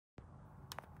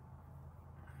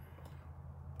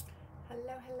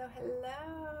Hello, hello,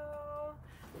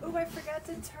 hello. Ooh, I forgot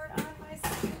to turn on my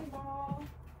spin ball.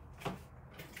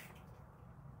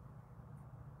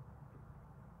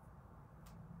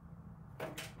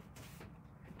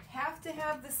 Have to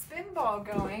have the spin ball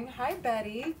going. Hi,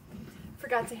 Betty. I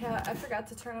forgot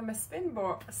to turn on my spin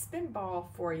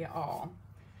ball for you all.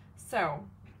 So,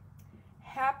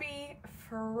 happy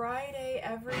Friday,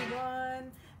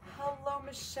 everyone. Hello,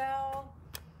 Michelle.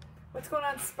 What's going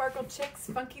on, Sparkle Chicks,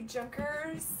 Funky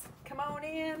Junkers? Come on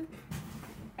in.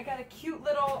 I got a cute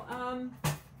little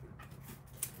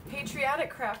patriotic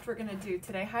craft we're gonna do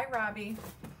today. Hi, Robbie.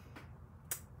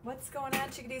 What's going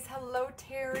on, chickadees? Hello,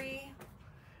 Terry.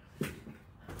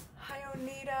 Hi,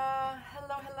 Onita.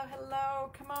 Hello, hello,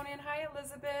 hello. Come on in. Hi,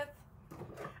 Elizabeth.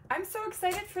 I'm so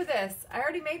excited for this. I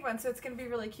already made one, so it's gonna be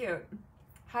really cute.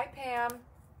 Hi, Pam.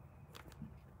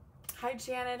 Hi,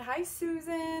 Janet. Hi,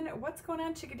 Susan. What's going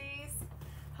on, chickadees?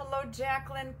 Hello,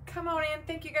 Jacqueline. Come on in.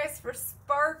 Thank you guys for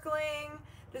sparkling.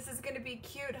 This is going to be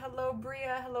cute. Hello,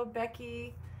 Bria. Hello,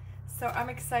 Becky. So I'm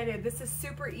excited. This is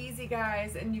super easy,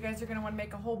 guys, and you guys are going to want to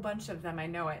make a whole bunch of them. I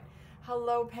know it.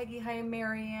 Hello, Peggy. Hi,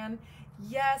 Marianne.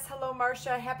 Yes. Hello,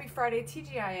 Marcia. Happy Friday,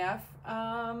 TGIF.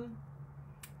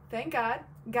 Thank God.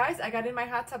 Guys, I got in my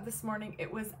hot tub this morning.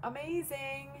 It was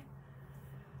amazing.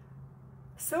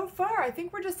 So far, I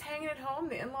think we're just hanging at home.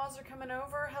 The in-laws are coming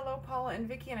over. Hello, Paula and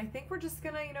Vicky, and I think we're just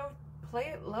gonna,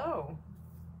 play it low.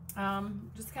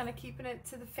 Just kind of keeping it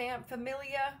to the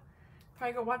familia.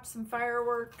 Probably go watch some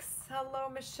fireworks. Hello,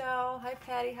 Michelle. Hi,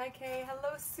 Patty. Hi, Kay.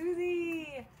 Hello,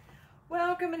 Susie.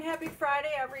 Welcome and happy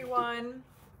Friday, everyone.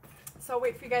 So I'll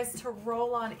wait for you guys to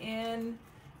roll on in.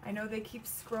 I know they keep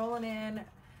scrolling in.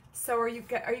 So are you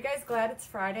guys glad it's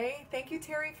Friday? Thank you,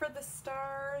 Terry, for the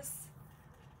stars.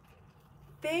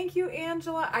 Thank you,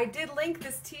 Angela. I did link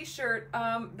this t-shirt,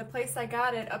 the place I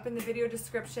got it, up in the video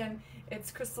description.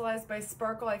 It's Crystallized by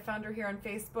Sparkle. I found her here on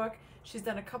Facebook. She's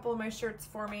done a couple of my shirts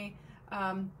for me.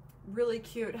 Really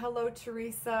cute. Hello,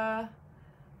 Teresa.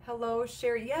 Hello,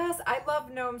 Sherry. Yes, I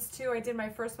love gnomes too. I did my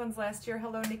first ones last year.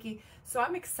 Hello, Nikki. So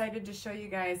I'm excited to show you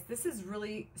guys. This is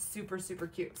really super, super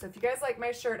cute. So if you guys like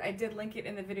my shirt, I did link it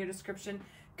in the video description.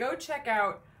 Go check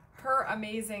out her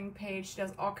amazing page. She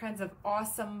does all kinds of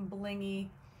awesome blingy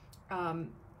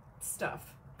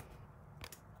stuff.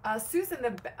 Susan,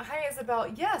 hi, Isabel.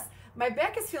 Yes, my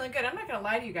back is feeling good. I'm not gonna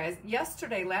lie to you guys.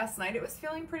 Last night it was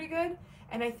feeling pretty good,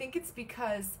 and I think it's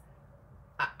because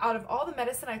out of all the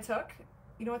medicine I took,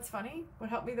 you know what's funny? What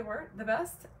helped me the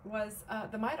best was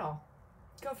the Midol.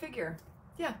 Go figure.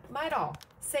 Yeah, Midol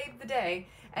saved the day.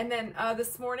 And then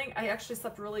this morning I actually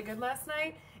slept really good last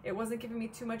night. It wasn't giving me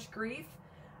too much grief.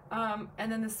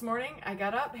 And then this morning I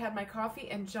got up, had my coffee,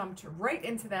 and jumped right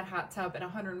into that hot tub at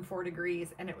 104 degrees,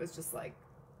 and it was just like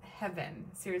heaven.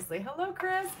 Seriously. Hello,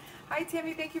 Chris. Hi,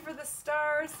 Tammy. Thank you for the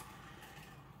stars.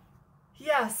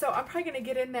 Yeah, so I'm probably going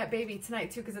to get in that baby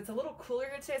tonight too, because it's a little cooler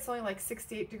here today. It's only like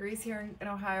 68 degrees here in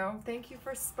Ohio. Thank you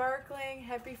for sparkling.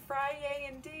 Happy Friday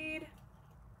indeed.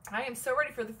 I am so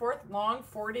ready for the fourth long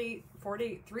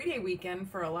 3-day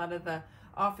weekend for a lot of the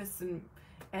office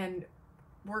and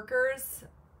workers.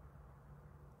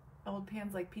 Old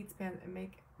pans like Pete's pan and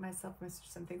make myself miss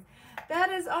some things.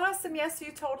 That is awesome. Yes,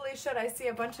 you totally should. I see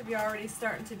a bunch of you already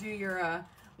starting to do your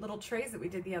little trays that we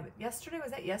did yesterday.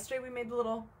 Was that yesterday we made the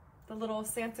little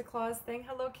Santa Claus thing?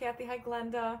 Hello, Kathy. Hi,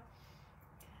 Glenda.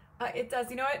 It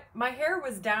does. You know what? My hair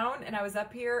was down and I was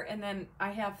up here, and then I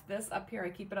have this up here.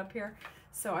 I keep it up here.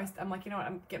 So I'm like, you know what?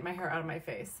 I'm getting my hair out of my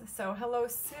face. So hello,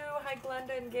 Sue. Hi,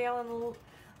 Glenda and Gail and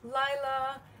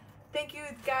Lila. Thank you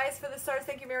guys for the stars.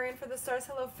 Thank you, Marianne, for the stars.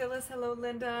 Hello, Phyllis. Hello,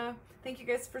 Linda. Thank you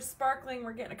guys for sparkling.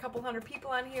 We're getting a couple hundred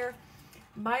people on here.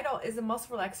 Midol is a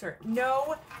muscle relaxer.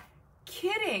 No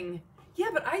kidding. Yeah,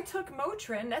 but I took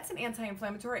Motrin. That's an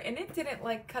anti-inflammatory, and it didn't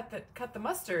like cut the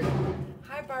mustard.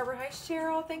 Hi, Barbara. Hi,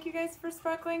 Cheryl. Thank you guys for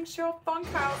sparkling. Cheryl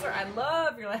Funkhauser. I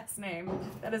love your last name.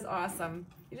 That is awesome.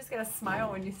 You just gotta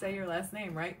smile when you say your last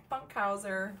name, right?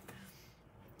 Funkhauser.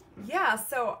 Yeah,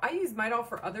 so I use Midol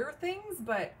for other things,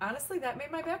 but honestly, that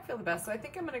made my back feel the best. So I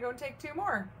think I'm gonna go and take 2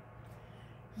 more.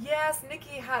 Yes,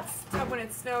 Nikki, hot tub when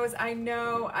it snows. I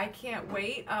know, I can't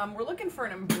wait. We're looking for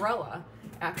an umbrella,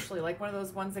 actually, like one of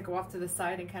those ones that go off to the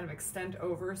side and kind of extend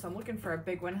over. So I'm looking for a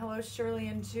big one. Hello, Shirley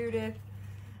and Judith.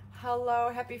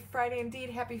 Hello, happy Friday indeed.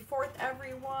 Happy 4th,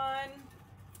 everyone.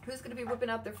 Who's gonna be whipping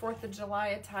out their 4th of July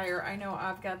attire? I know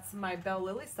I've got some my Belle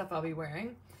Lily stuff I'll be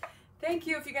wearing. Thank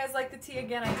you. If you guys like the tea,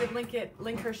 again, I did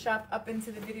link her shop up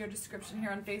into the video description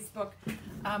here on Facebook.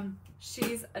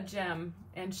 She's a gem,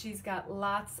 and she's got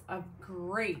lots of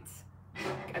great,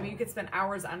 I mean, you could spend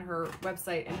hours on her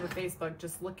website and her Facebook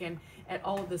just looking at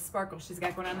all of the sparkle she's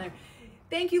got going on there.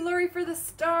 Thank you, Lori, for the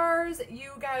stars.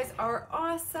 You guys are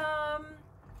awesome.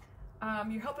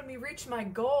 You're helping me reach my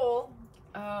goal.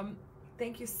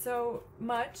 Thank you so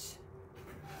much.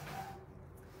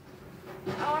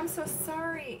 Oh, I'm so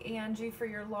sorry, Angie, for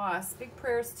your loss. Big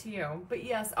prayers to you. But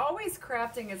yes, always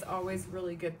crafting is always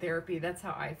really good therapy. That's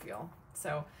how I feel.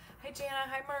 So, hi, Jana.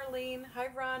 Hi, Marlene. Hi,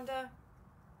 Rhonda.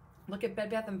 Look at Bed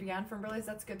Bath & Beyond from Burley's.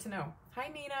 That's good to know. Hi,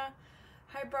 Nina.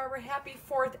 Hi, Barbara. Happy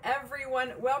 4th,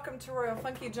 everyone. Welcome to Royal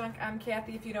Funky Junk. I'm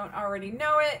Kathy, if you don't already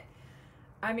know it.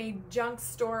 I'm a junk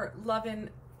store loving,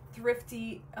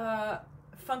 thrifty,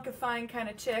 funkifying kind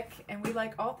of chick, and we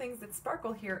like all things that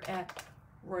sparkle here at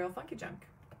Royal Funky Junk.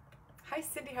 Hi,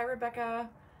 Cindy. Hi, Rebecca.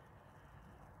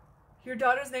 Your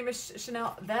daughter's name is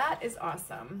Chanel. That is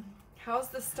awesome. How's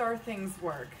the star things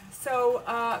work? So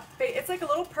it's like a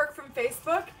little perk from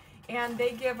Facebook, and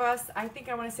they give us, I think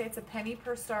I want to say it's a penny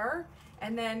per star,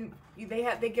 and then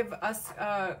they give us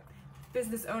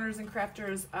business owners and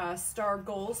crafters star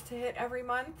goals to hit every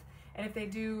month, and if they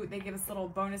do, they give us little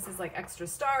bonuses like extra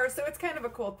stars. So it's kind of a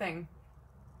cool thing.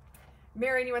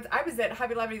 Mary, I was at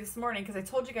Hobby Lobby this morning because I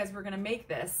told you guys we were going to make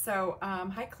this. So,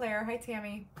 hi, Claire. Hi,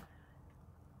 Tammy.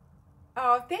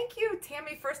 Oh, thank you,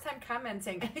 Tammy. First time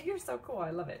commenting. You're so cool. I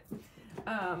love it.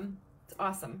 It's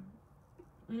awesome.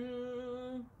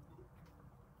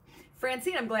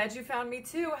 Francine, I'm glad you found me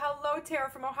too. Hello, Tara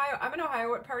from Ohio. I'm in Ohio.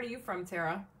 What part are you from,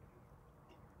 Tara?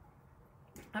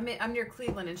 I'm near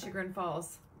Cleveland in Chagrin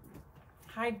Falls.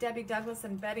 Hi, Debbie, Douglas,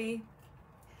 and Betty.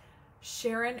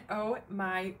 Sharon, oh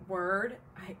my word,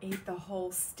 I ate the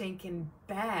whole stinking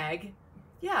bag.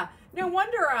 Yeah, no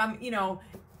wonder I'm,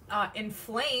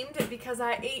 inflamed, because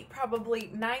I ate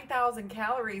probably 9,000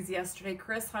 calories yesterday.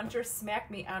 Chris Hunter smacked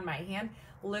me on my hand.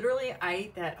 Literally, I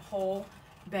ate that whole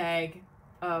bag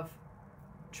of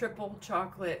triple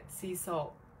chocolate sea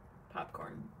salt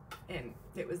popcorn, and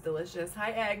it was delicious.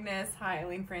 Hi, Agnes. Hi,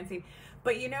 Eileen, Francine.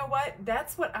 But you know what?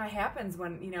 That's what happens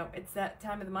when, it's that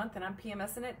time of the month and I'm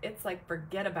PMSing it. It's like,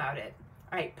 forget about it.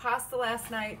 All right, pasta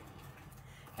last night.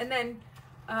 And then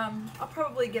I'll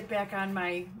probably get back on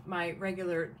my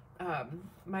regular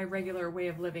way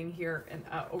of living here and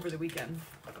over the weekend.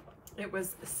 It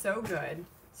was so good.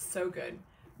 So good.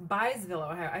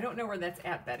 Byesville, Ohio. I don't know where that's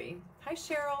at, Betty. Hi,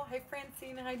 Cheryl. Hi,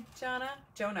 Francine. Hi,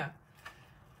 Jonah.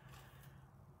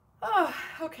 Oh,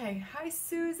 okay. Hi,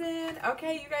 Susan.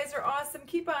 Okay, you guys are awesome.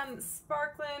 Keep on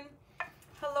sparkling.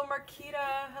 Hello,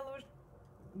 Marquita. Hello.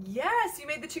 Yes, you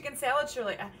made the chicken salad,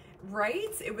 Shirley.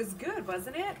 Right? It was good,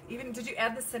 wasn't it? Even, did you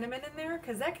add the cinnamon in there?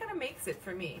 Because that kind of makes it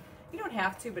for me. You don't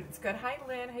have to, but it's good. Hi,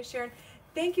 Lynn. Hi, Sharon.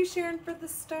 Thank you, Sharon, for the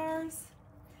stars.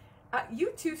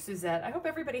 You too, Suzette. I hope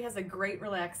everybody has a great,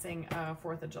 relaxing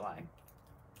 4th of July.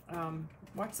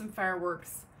 Watch some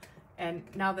fireworks. And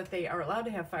now that they are allowed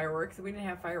to have fireworks, we didn't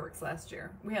have fireworks last year.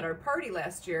 We had our party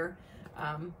last year,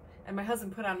 and my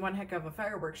husband put on one heck of a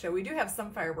fireworks show. We do have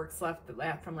some fireworks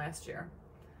left from last year.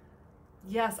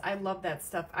 Yes, I love that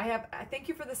stuff. Thank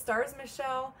you for the stars,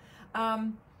 Michelle.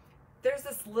 There's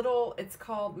this little, it's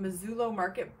called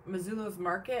Missoula's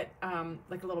Market,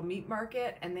 like a little meat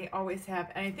market, and they always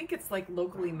have, and I think it's like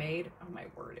locally made. Oh my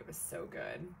word, it was so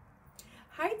good.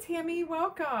 Hi, Tammy.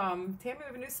 Welcome. Tammy, we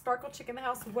have a new sparkle chick in the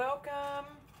house. Welcome.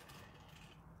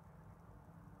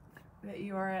 That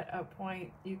you are at a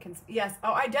point you can... Yes.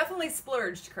 Oh, I definitely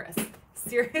splurged, Chris.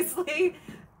 Seriously,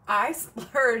 I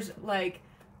splurged like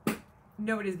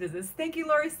nobody's business. Thank you,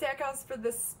 Lori Stackhouse, for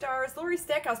the stars. Lori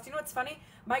Stackhouse, do you know what's funny?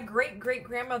 My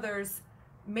great-great-grandmother's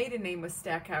maiden name was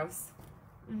Stackhouse.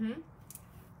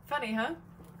 Funny, huh?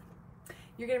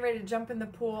 You're getting ready to jump in the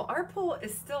pool. Our pool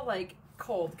is still like...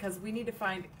 cold because we need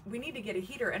to get a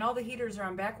heater, and all the heaters are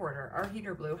on back order. Our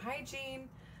heater blew. Hi, Jean.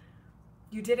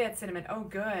 You did add cinnamon. Oh,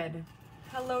 good.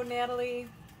 Hello, Natalie.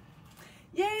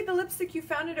 Yay, the lipstick, you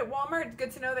found it at Walmart. Good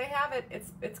to know they have it.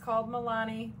 It's called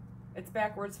Milani. It's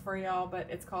backwards for y'all, but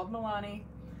it's called Milani,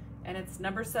 and it's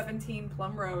number 17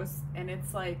 Plum Rose, and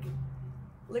it's like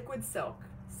liquid silk.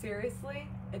 Seriously,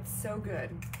 it's so good.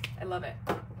 I love it.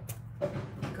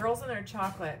 Girls and their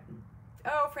chocolate.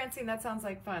 Oh, Francine, that sounds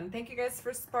like fun. Thank you guys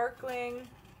for sparkling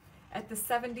at the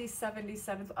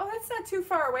 77th. Oh, that's not too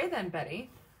far away then,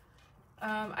 Betty.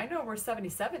 I know where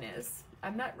 77 is.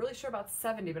 I'm not really sure about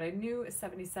 70, but I knew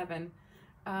 77.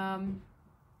 Oh,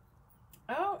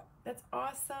 that's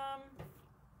awesome.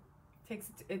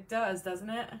 It does,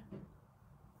 doesn't it?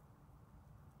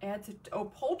 Add to,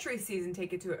 poultry season,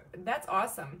 take it to it. That's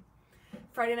awesome.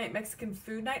 Friday night Mexican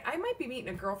food night. I might be meeting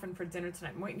a girlfriend for dinner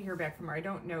tonight. I'm waiting to hear back from her. I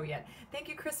don't know yet. Thank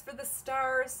you, Chris, for the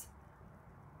stars.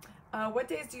 What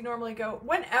days do you normally go?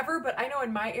 Whenever, but I know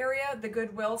in my area, the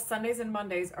Goodwill, Sundays and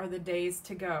Mondays are the days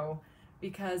to go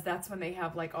because that's when they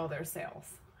have like all their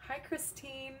sales. Hi,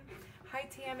 Christine. Hi,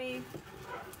 Tammy.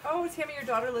 Oh, Tammy, your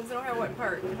daughter lives in Ohio. What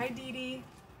part? Hi, Dee Dee.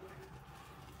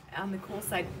 On the cool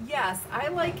side. Yes, I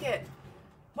like it.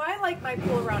 Well, I like my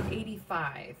pool around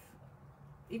 85,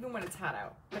 even when it's hot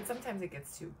out. But sometimes it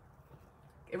gets too.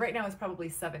 Right now it's probably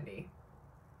 70.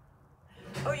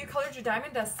 Oh, you colored your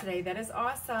diamond dust today. That is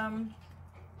awesome.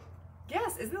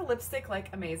 Yes, isn't the lipstick like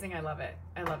amazing? I love it.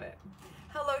 I love it.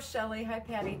 Hello, Shelly. Hi,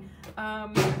 Patty.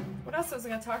 What else was I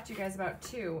going to talk to you guys about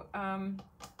too?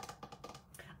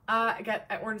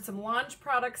 I ordered some launch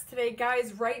products today,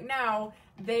 guys. Right now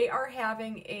they are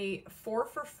having a 4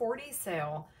 for $40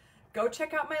 sale. Go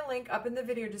check out my link up in the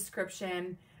video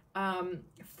description.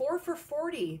 4 for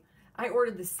 $40. I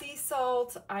ordered the sea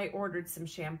salt. I ordered some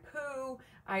shampoo.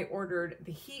 I ordered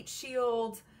the heat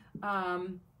shield.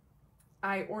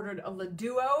 I ordered a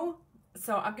Laduo.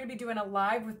 So I'm going to be doing a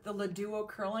live with the Laduo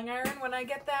curling iron when I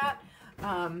get that.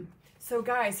 So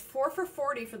guys, 4 for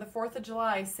 $40 for the 4th of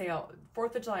July sale.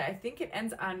 4th of July. I think it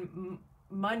ends on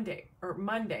Monday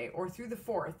or through the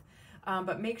 4th.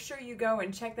 But make sure you go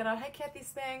and check that out. Hi, Kathy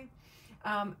Spang.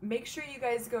 Make sure you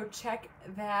guys go check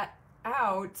that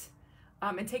out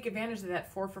and take advantage of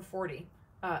that 4 for $40.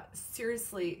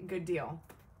 Seriously, good deal.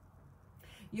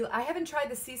 I haven't tried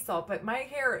the sea salt, but my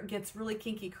hair gets really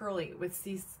kinky curly with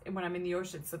when I'm in the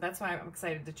ocean, so that's why I'm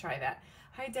excited to try that.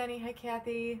 Hi, Denny. Hi,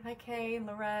 Kathy. Hi, Kay and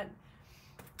Lorette.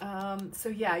 So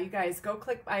yeah, you guys go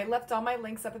click. I left all my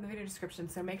links up in the video description,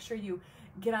 so make sure you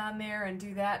get on there and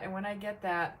do that. And when I get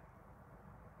that,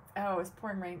 oh, it's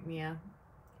pouring rain, Mia.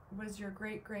 Was your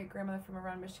great-great-grandmother from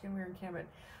around Michigan? We were in Canada.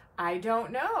 I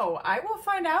don't know. I will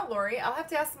find out, Lori. I'll have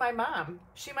to ask my mom.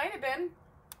 She might have been.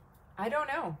 I don't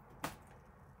know.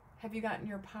 Have you gotten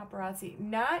your paparazzi?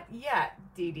 Not yet,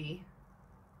 Dee Dee.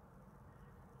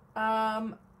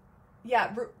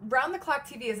 Yeah, Round the Clock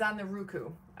TV is on the Roku.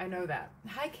 I know that.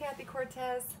 Hi, Kathy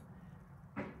Cortez.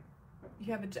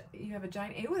 You have a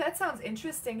giant. Oh, that sounds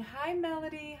interesting. Hi,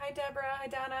 Melody. Hi, Deborah. Hi,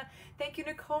 Donna. Thank you,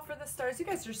 Nicole, for the stars. You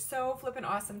guys are so flippin'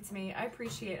 awesome to me. I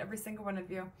appreciate every single one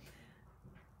of you.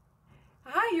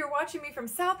 Hi, you're watching me from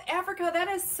South Africa. That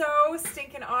is so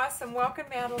stinking awesome. Welcome,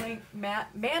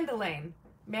 Mandelaine.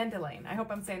 I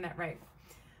hope I'm saying that right.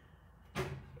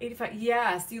 85.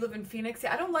 Yes, you live in Phoenix.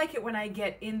 I don't like it when I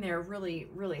get in there really,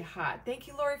 really hot. Thank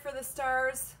you, Lori, for the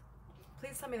stars.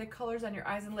 Please tell me the colors on your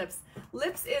eyes and lips.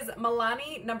 Lips is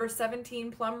Milani number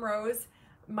 17 Plum Rose.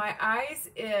 My eyes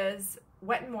is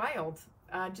Wet and Wild.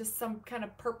 Just some kind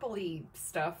of purpley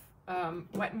stuff.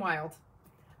 Wet and Wild.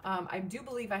 I do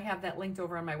believe I have that linked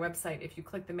over on my website. If you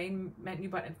click the main menu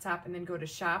button at the top and then go to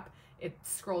shop, it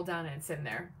scroll down and it's in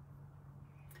there.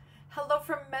 Hello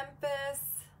from Memphis.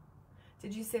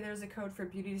 Did you say there's a code for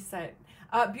Beauty Society?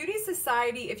 Beauty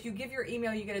Society, if you give your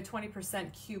email, you get a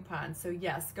 20% coupon. So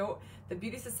yes, go. The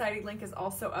Beauty Society link is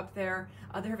also up there.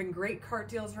 They're having great cart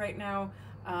deals right now.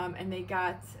 And they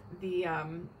got the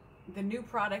new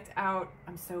product out.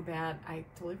 I'm so bad. I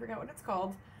totally forgot what it's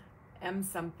called. M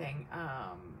something.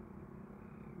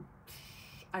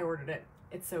 I ordered it.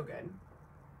 It's so good.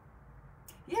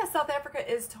 Yeah, South Africa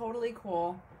is totally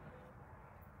cool.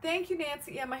 Thank you,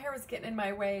 Nancy. Yeah, my hair was getting in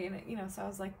my way, and you know, so I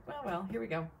was like, well, here we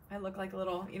go. I look like a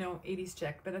little, 80s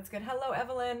chick, but that's good. Hello,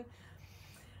 Evelyn.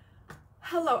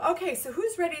 Hello. Okay, so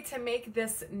who's ready to make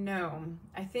this gnome?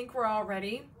 I think we're all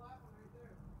ready.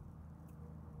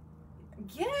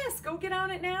 Yes, go get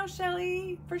on it now,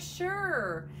 Shelly, for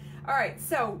sure. All right,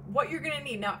 so what you're gonna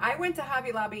need. Now, I went to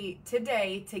Hobby Lobby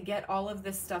today to get all of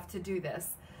this stuff to do this.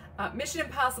 Mission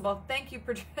Impossible. Thank you,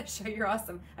 Patricia. You're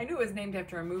awesome. I knew it was named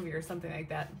after a movie or something like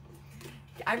that.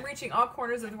 I'm reaching all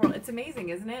corners of the world. It's amazing,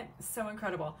 isn't it? So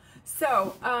incredible.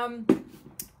 So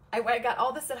I got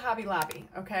all this at Hobby Lobby,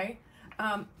 okay?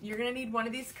 You're going to need one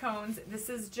of these cones. This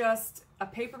is just a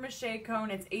paper mache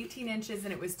cone. It's 18 inches,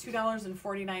 and it was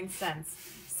 $2.49.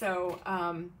 So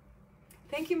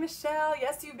thank you, Michelle.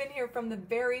 Yes, you've been here from the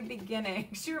very beginning.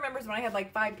 She remembers when I had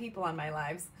like 5 people on my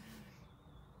lives.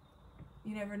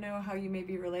 You never know how you may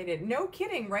be related. No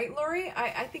kidding, right, Lori?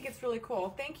 I think it's really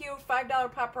cool. Thank you.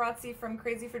 $5 paparazzi from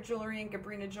Crazy for Jewelry and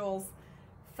Gabrina Jules.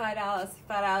 $5,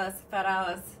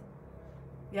 $5.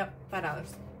 Yep,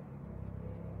 $5.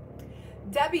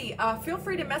 Debbie, feel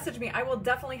free to message me. I will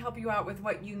definitely help you out with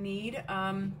what you need.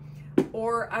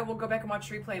 Or I will go back and watch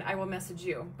the replay and I will message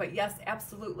you. But yes,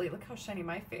 absolutely. Look how shiny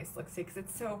my face looks, because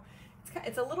it's so...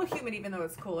 It's a little humid even though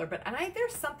it's cooler, but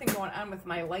there's something going on with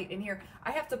my light in here.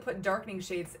 I have to put darkening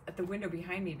shades at the window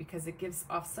behind me because it gives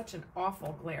off such an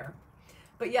awful glare.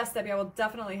 But yes, Debbie, I will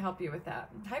definitely help you with that.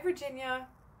 Hi, Virginia.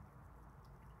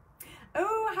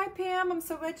 Oh, hi, Pam. I'm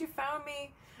so glad you found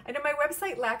me. I know my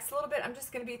website lacks a little bit. I'm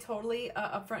just going to be totally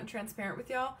upfront and transparent with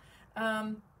y'all.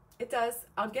 It does.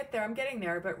 I'll get there. I'm getting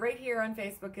there. But right here on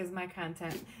Facebook is my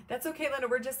content. That's okay, Linda.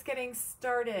 We're just getting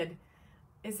started.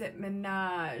 Is it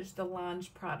Menage, the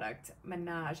Lange product?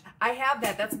 Menage. I have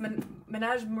that. That's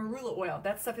Menage Marula oil.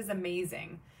 That stuff is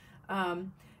amazing.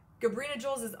 Gabrina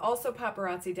Jules is also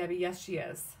paparazzi, Debbie. Yes, she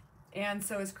is. And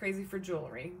so is Crazy for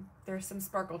Jewelry. There's some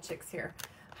sparkle chicks here.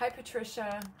 Hi,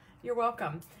 Patricia. You're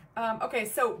welcome. Okay,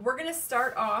 so we're going to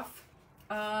start off.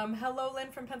 Hello,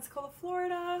 Lynn from Pensacola,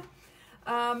 Florida.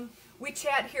 We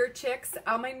chat here, chicks.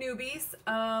 All my newbies.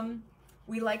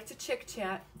 We like to chick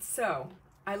chat. So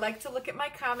I like to look at my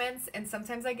comments, and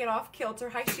sometimes I get off kilter.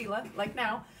 Hi, Sheila, like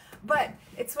now. But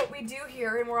it's what we do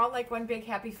here, and we're all like one big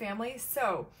happy family.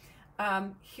 So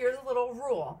here's a little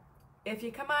rule. If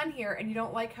you come on here and you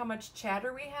don't like how much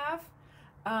chatter we have,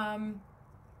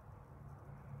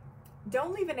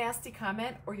 don't leave a nasty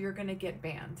comment or you're going to get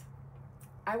banned.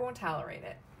 I won't tolerate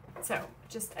it. So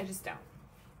I just don't.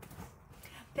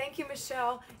 Thank you,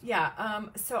 Michelle. Yeah,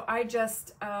 so I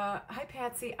just, hi,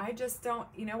 Patsy. I just don't,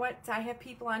 you know what? I have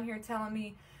people on here telling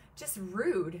me just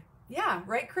rude. Yeah,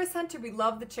 right, Chris Hunter? We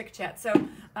love the chick chat. So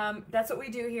that's what we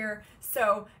do here.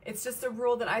 So it's just a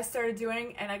rule that I started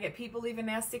doing, and I get people leaving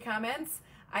nasty comments.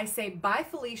 I say, bye,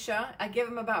 Felicia. I give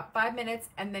them about 5 minutes,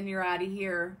 and then you're out of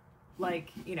here.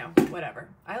 Like, you know, whatever.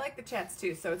 I like the chats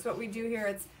too. So it's what we do here.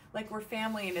 It's like we're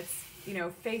family, and it's, you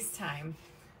know, FaceTime,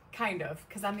 kind of,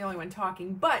 because I'm the only one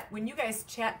talking. But when you guys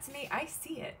chat to me, I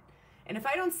see it. And if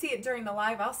I don't see it during the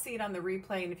live, I'll see it on the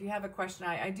replay. And if you have a question,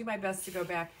 I do my best to go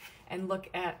back and look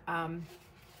at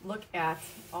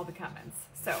all the comments.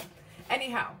 So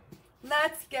anyhow,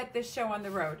 let's get this show on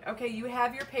the road. Okay, you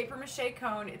have your paper mache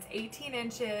cone. It's 18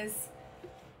 inches.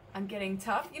 I'm getting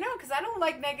tough, you know, because I don't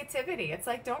like negativity. It's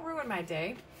like, don't ruin my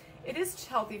day. It is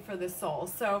healthy for the soul.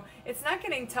 So it's not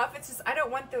getting tough. It's just I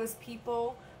don't want those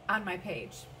people on my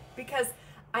page, because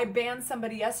I banned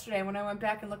somebody yesterday. When I went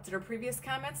back and looked at her previous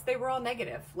comments, they were all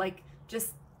negative. Like,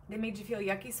 just, they made you feel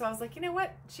yucky. So I was like, you know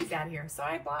what? She's out of here. So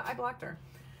I blocked her.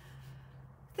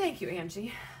 Thank you,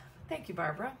 Angie. Thank you,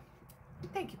 Barbara.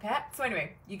 Thank you, Pat. So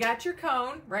anyway, you got your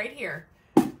cone right here.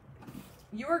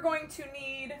 You are going to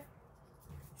need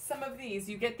some of these.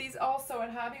 You get these also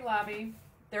at Hobby Lobby.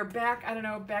 They're back, I don't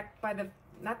know, back by the,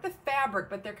 not the fabric,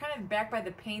 but they're kind of back by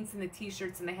the paints and the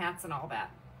t-shirts and the hats and all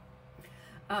that.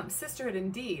 Sisterhood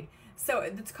indeed. So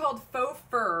it's called faux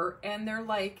fur, and they're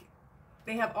like,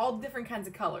 they have all different kinds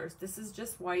of colors. This is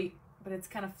just white, but it's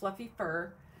kind of fluffy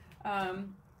fur.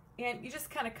 And you just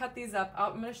kind of cut these up.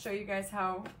 I'm going to show you guys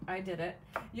how I did it.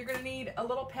 You're going to need a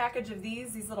little package of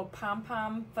these little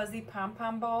pom-pom, fuzzy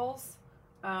pom-pom balls.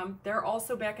 They're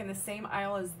also back in the same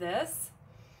aisle as this.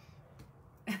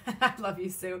 I love you,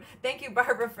 Sue. Thank you,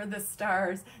 Barbara, for the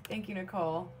stars. Thank you,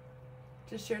 Nicole.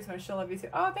 Just shares my she'll love you too.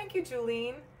 Oh, thank you,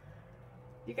 Julene.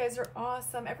 You guys are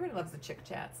awesome. Everyone loves the chick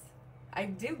chats. I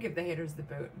do give the haters the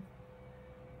boot.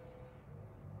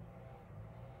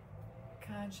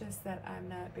 Conscious that I'm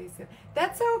not basic.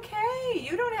 That's okay.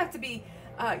 You don't have to be,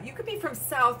 you could be from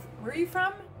South, where are you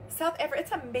from? South Africa.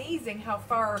 It's amazing how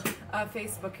far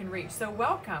Facebook can reach. So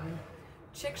welcome.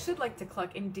 Chicks should like to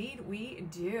cluck. Indeed, we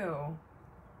do.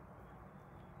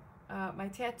 My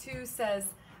tattoo says,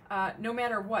 no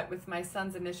matter what, with my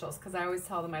son's initials, because I always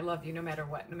tell them I love you no matter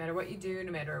what. No matter what you do,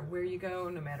 no matter where you go,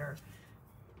 no matter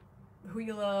who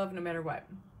you love, no matter what.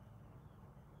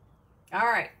 All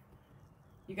right.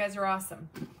 You guys are awesome.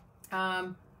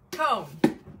 Cone.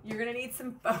 You're going to need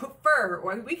some faux fur.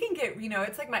 Or we can get, you know,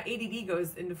 it's like my ADD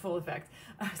goes into full effect.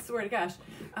 I swear to gosh.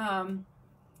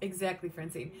 Exactly,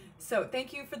 Francine. So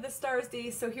thank you for the stars,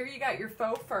 Dee. So here you got your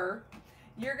faux fur.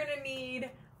 You're going to need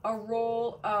a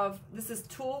roll of, this is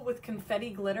tulle with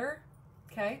confetti glitter.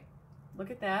 Okay.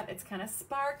 Look at that. It's kind of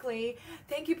sparkly.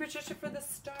 Thank you, Patricia, for the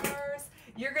stars.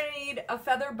 You're going to need a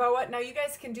feather boa. Now, you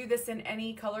guys can do this in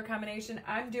any color combination.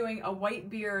 I'm doing a white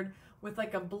beard with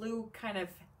like a blue kind of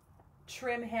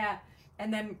trim hat,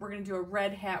 and then we're going to do a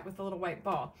red hat with a little white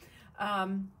ball.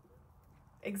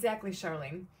 Exactly,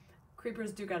 Charlene.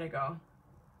 Creepers do got to go.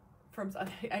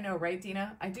 I know, right,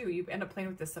 Dina? I do. You end up playing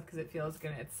with this stuff because it feels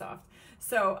good and it's soft.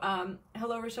 So,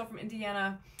 hello, Rochelle from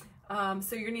Indiana.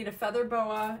 So you're gonna need a feather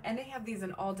boa, and they have these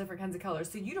in all different kinds of colors.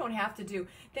 So you don't have to do,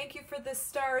 thank you for the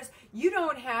stars. You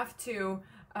don't have to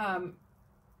do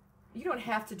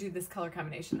this color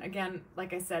combination. Again,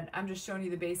 like I said, I'm just showing you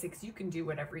the basics. You can do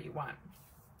whatever you want.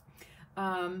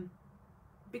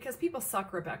 Because people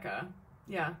suck, Rebecca.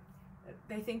 Yeah,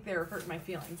 they think they're hurting my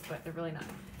feelings, but they're really not.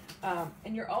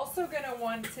 And you're also gonna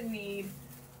want to need,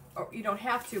 or you don't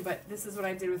have to, but this is what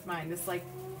I did with mine. This, like,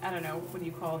 I don't know what do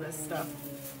you call this stuff.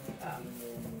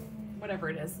 whatever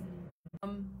it is.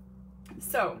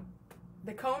 So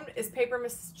the cone is paper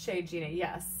mache, Gina.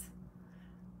 Yes.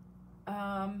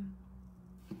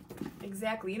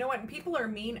 Exactly. You know what? When people are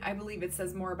mean, I believe it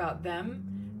says more about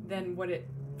them than what it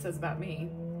says about me.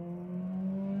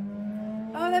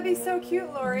 Oh, that'd be so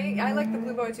cute, Lori. I like the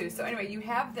blue bow too. So anyway, you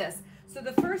have this. So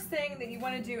the first thing that you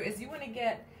want to do is you want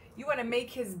to make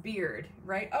his beard,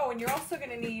 right? Oh, and you're also going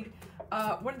to need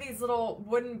one of these little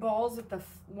wooden balls with the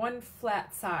one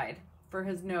flat side for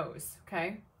his nose,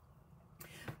 okay?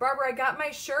 Barbara, I got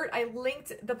my shirt. I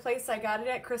linked the place I got it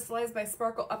at, Crystallized by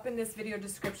Sparkle. Up in this video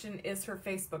description is her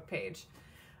Facebook page.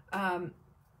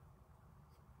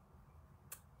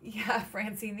 Yeah,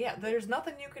 Francine, yeah, there's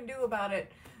nothing you can do about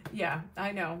it. Yeah,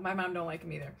 I know. My mom don't like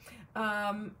him either.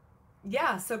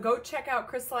 Yeah, so go check out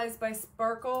Crystallized by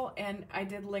Sparkle, and I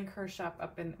did link her shop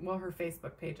up in, well, her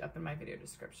Facebook page up in my video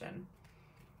description.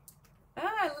 Ah,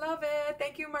 I love it.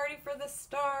 Thank you, Marty, for the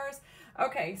stars.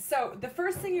 Okay, so the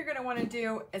first thing you're going to want to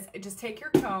do is just take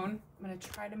your cone. I'm going to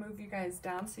try to move you guys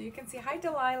down so you can see. Hi,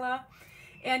 Delilah.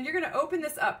 And you're going to open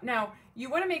this up. Now, you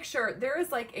want to make sure there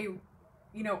is like a,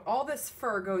 you know, all this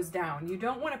fur goes down. You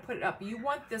don't want to put it up. You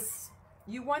want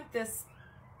this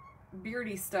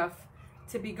beardy stuff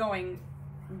to be going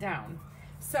down.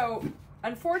 So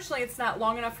unfortunately it's not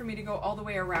long enough for me to go all the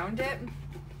way around it.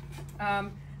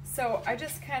 So I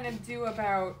just kind of do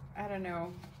about, I don't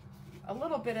know, a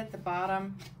little bit at the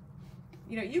bottom.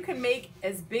 You know, you can make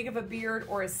as big of a beard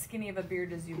or as skinny of a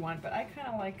beard as you want, but I kind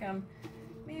of like them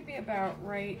maybe about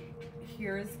right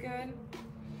here is good.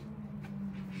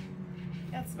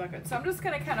 That's about good. So I'm just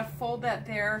going to kind of fold that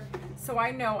there so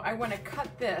I know I want to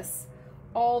cut this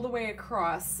all the way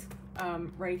across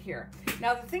right here.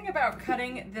 Now the thing about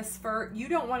cutting this fur, you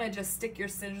don't want to just stick your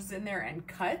scissors in there and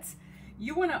cut.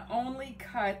 You want to only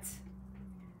cut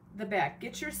the back.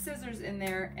 Get your scissors in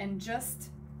there and just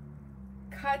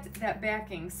cut that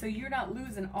backing so you're not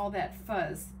losing all that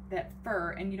fuzz, that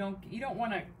fur, and you don't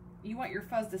want to, you want your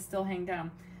fuzz to still hang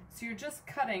down. So you're just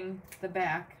cutting the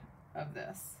back of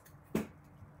this.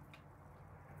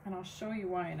 And I'll show you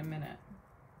why in a minute.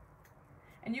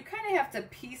 And you kind of have to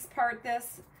piece part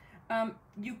this.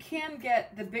 You can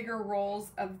get the bigger rolls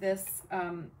of this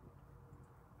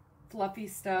fluffy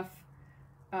stuff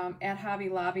at Hobby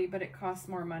Lobby, but it costs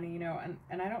more money, you know,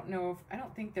 and I don't know if, I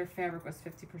don't think their fabric was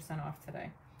 50% off today.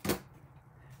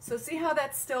 So see how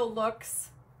that still looks?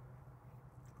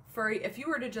 For if you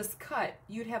were to just cut,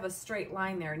 you'd have a straight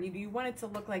line there, and you want it to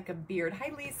look like a beard.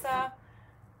 Hi, Lisa.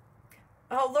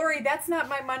 Oh, Lori, that's not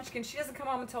my munchkin. She doesn't come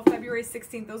home until February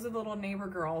 16th. Those are the little neighbor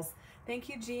girls. Thank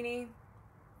you, Jeannie.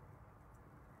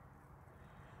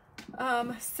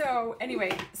 So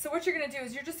anyway, so what you're going to do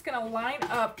is you're just going to line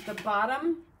up the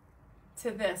bottom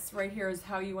to this right here is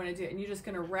how you want to do it. And you're just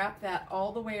going to wrap that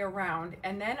all the way around.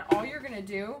 And then all you're going to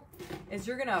do is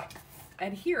you're going to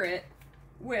adhere it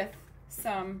with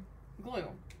some glue.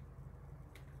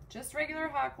 Just regular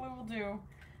hot glue will do.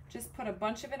 Just put a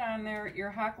bunch of it on there.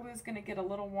 Your hot glue is going to get a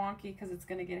little wonky because it's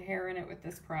going to get hair in it with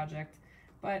this project,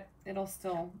 but it'll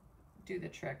still do the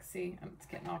trick. See, it's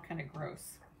getting all kind of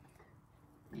gross.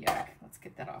 Yuck. Let's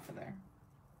get that off of there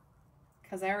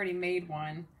because I already made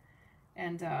one,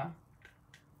 and I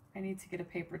need to get a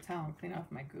paper towel and clean off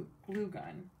my glue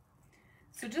gun.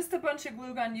 So just a bunch of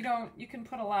glue gun. You can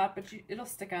put a lot, but it'll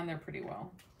stick on there pretty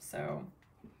well. So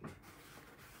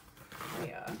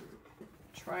yeah.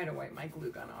 Try to wipe my glue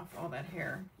gun off all that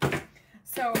hair.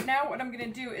 So now what I'm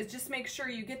going to do is just make sure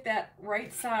you get that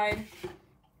right side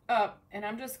up, and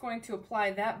I'm just going to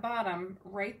apply that bottom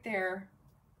right there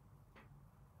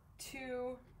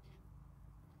to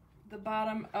the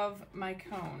bottom of my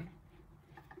cone.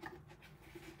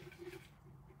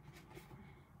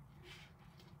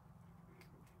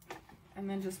 And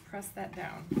then just press that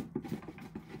down.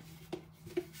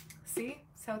 See?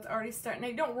 So it's already starting.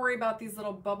 Now, don't worry about these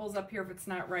little bubbles up here if it's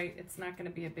not right. It's not going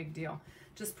to be a big deal.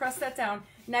 Just press that down.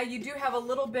 Now you do have a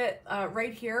little bit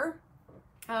right here.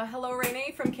 Hello,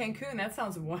 Renee from Cancun. That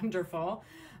sounds wonderful.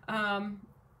 So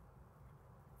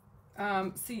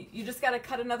you just got to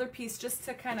cut another piece just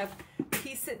to kind of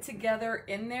piece it together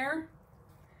in there.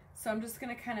 So I'm just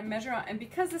going to kind of measure out. And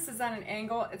because this is on an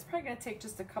angle, it's probably going to take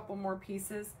just a couple more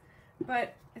pieces,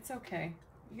 but it's okay.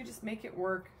 You can just make it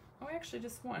work. Oh, actually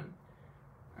just one.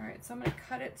 All right, so I'm going to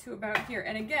cut it to about here.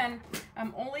 And again,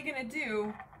 I'm only going to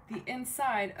do the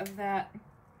inside of that.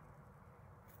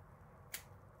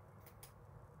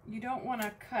 You don't want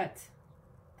to cut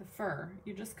the fur.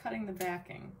 You're just cutting the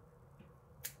backing.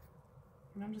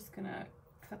 And I'm just going to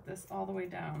cut this all the way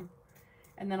down.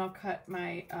 And then I'll cut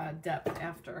my depth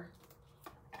after.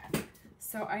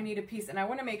 So I need a piece, and I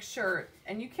want to make sure,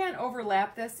 and you can't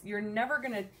overlap this. You're never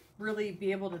going to really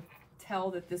be able to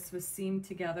tell that this was seamed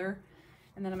together.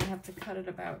 And then I'm going to have to cut it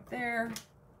about there.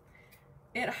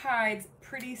 It hides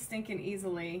pretty stinking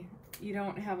easily. You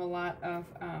don't have a lot of,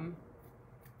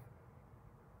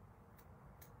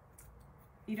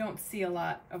 you don't see a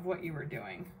lot of what you were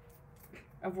doing,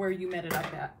 of where you met it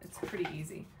up at. It's pretty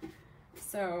easy.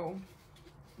 So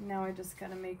now I just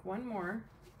got to make one more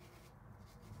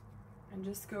and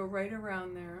just go right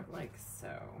around there like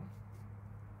so.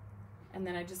 And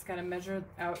then I just got to measure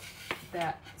out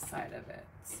that side of it.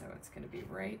 So it's going to be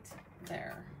right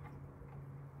there.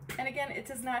 And again, it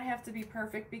does not have to be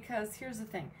perfect, because here's the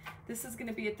thing. This is going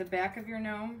to be at the back of your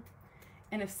gnome.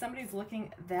 And if somebody's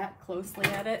looking that closely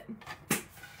at it,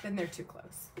 then they're too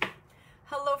close.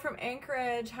 Hello from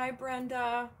Anchorage. Hi,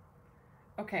 Brenda.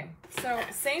 Okay, so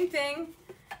same thing.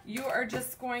 You are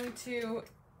just going to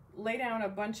lay down a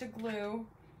bunch of glue.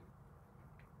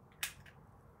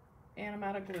 And I'm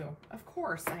out of glue. Of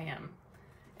course I am.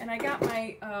 And I got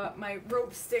my my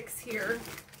rope sticks here.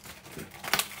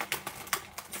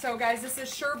 So guys, this is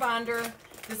Surebonder.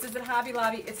 This is at Hobby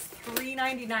Lobby. It's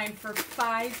 $3.99 for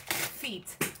 5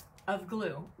 feet of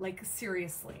glue. Like,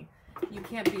 seriously. You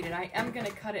can't beat it. I am going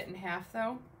to cut it in half,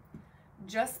 though,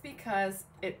 just because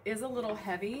it is a little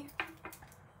heavy.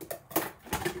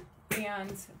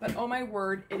 But oh my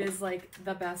word, it is like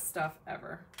the best stuff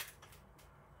ever.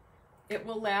 It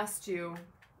will last you.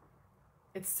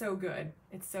 It's so good.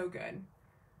 It's so good.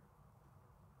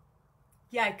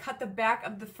 Yeah, I cut the back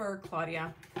of the fur,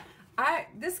 Claudia.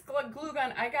 This glue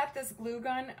gun, I got this glue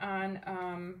gun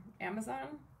on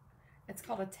Amazon. It's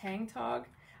called a Tang Tog.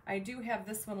 I do have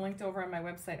this one linked over on my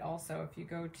website also. If you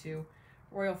go to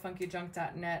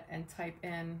royalfunkyjunk.net and type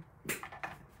in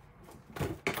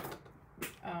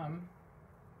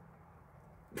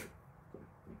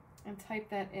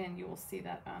that in, you will see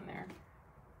that on there.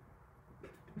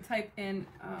 Type in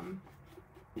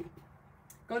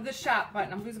go to the shop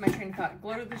button. I'm losing my train of thought.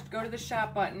 Go to the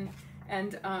shop button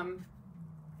and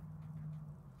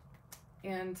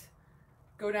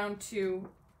go down to,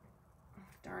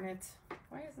 darn it,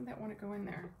 why doesn't that want to go in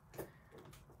there?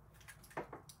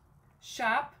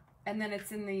 Shop, and then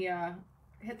it's in the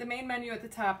hit the main menu at the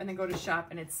top and then go to shop,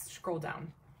 and it's scroll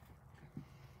down.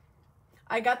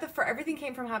 I got everything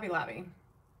came from Hobby Lobby.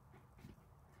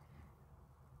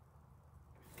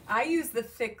 I use the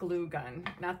thick glue gun,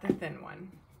 not the thin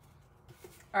one.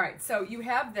 All right, so you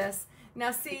have this.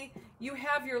 Now see, you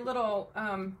have your little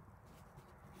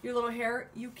hair.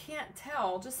 You can't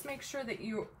tell. Just make sure that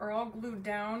you are all glued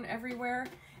down everywhere,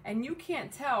 and you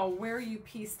can't tell where you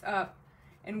pieced up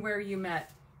and where you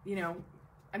met, you know,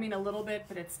 I mean a little bit,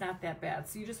 but it's not that bad.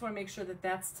 So you just want to make sure that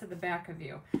that's to the back of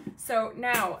you. So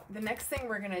now the next thing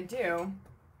we're gonna do,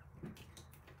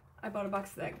 I bought a box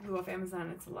of that glue off Amazon.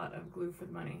 It's a lot of glue for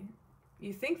the money.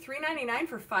 You think $3.99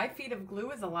 for 5 feet of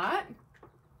glue is a lot?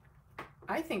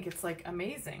 I think it's like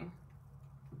amazing.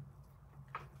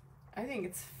 I think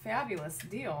it's a fabulous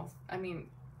deal. I mean,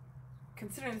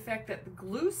 considering the fact that the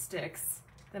glue sticks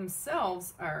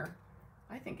themselves are,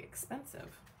 I think,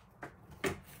 expensive.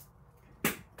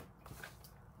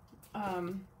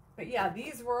 But yeah,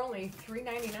 these were only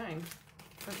 $3.99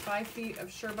 for 5 feet of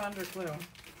Surebonder glue.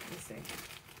 Let's see.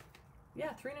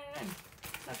 Yeah, $3.99.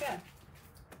 Not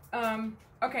bad.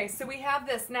 Okay, so we have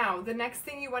this. Now, the next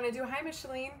thing you want to do, hi,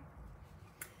 Micheline.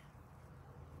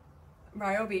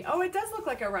 Ryobi. Oh, it does look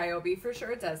like a Ryobi. For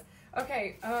sure it does.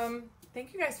 Okay,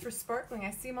 thank you guys for sparkling.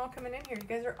 I see them all coming in here. You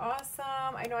guys are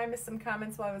awesome. I know I missed some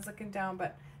comments while I was looking down,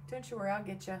 but don't you worry, I'll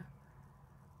get you.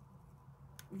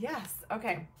 Yes,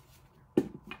 okay.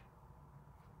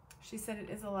 She said it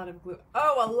is a lot of glue.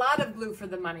 Oh, a lot of glue for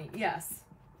the money. Yes,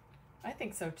 I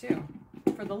think so too,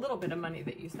 for the little bit of money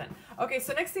that you spent. Okay,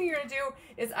 so next thing you're gonna do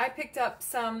is I picked up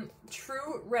some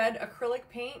True Red acrylic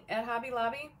paint at Hobby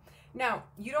Lobby. Now,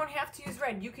 you don't have to use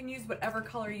red. You can use whatever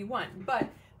color you want, but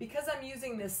because I'm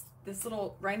using this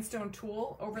little rhinestone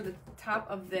tool over the top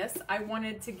of this, I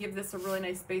wanted to give this a really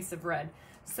nice base of red.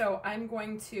 So I'm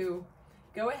going to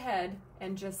go ahead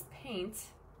and just paint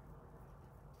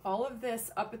all of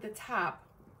this up at the top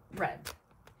red.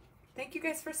 Thank you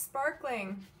guys for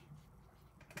sparkling.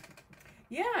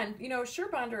 Yeah, and you know,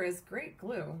 Surebonder is great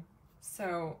glue.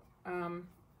 So,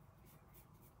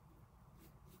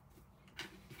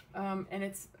 and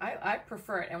it's, I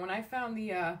prefer it. And when I found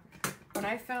the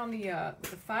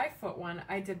 5-foot one,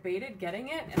 I debated getting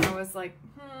it, and I was like,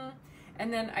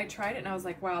 and then I tried it, and I was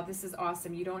like, wow, this is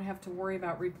awesome. You don't have to worry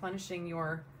about replenishing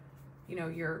your, you know,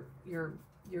 your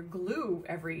glue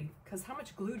because how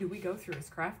much glue do we go through as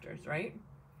crafters, right?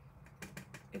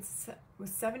 It's was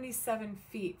 77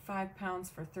 feet, 5 pounds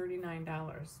for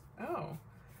 $39. Oh,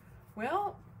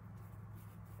 well,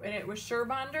 and it was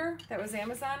Surebonder. That was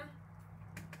Amazon.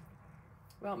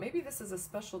 Well, maybe this is a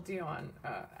special deal on,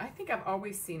 I think I've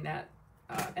always seen that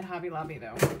at Hobby Lobby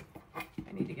though.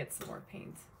 I need to get some more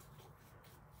paint.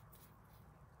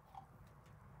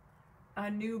 A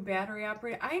new battery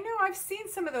operated. I know, I've seen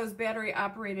some of those battery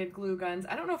operated glue guns.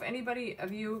 I don't know if anybody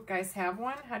of you guys have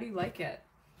one. How do you like it?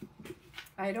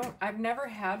 I've never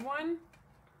had one,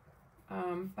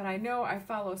 but I know I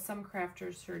follow some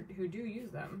crafters who do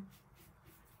use them.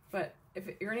 But if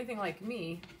you're anything like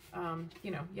me,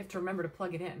 you know, you have to remember to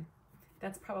plug it in.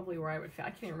 That's probably where I would fail. I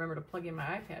can't even remember to plug in my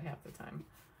iPad half the time.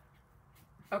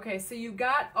 Okay, so you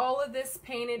got all of this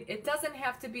painted. It doesn't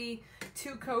have to be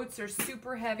 2 coats or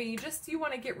super heavy. Just you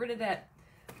want to get rid of that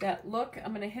look.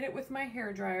 I'm going to hit it with my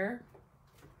hairdryer.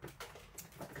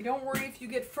 Don't worry if you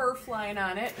get fur flying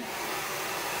on it.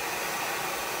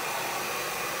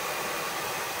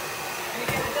 And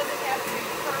again, it doesn't have to be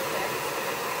perfect.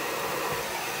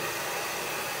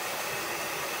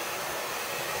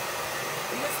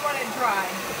 You just want it dry.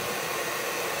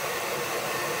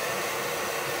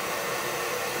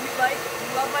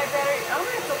 You love my battery? I'm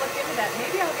gonna have to look into that.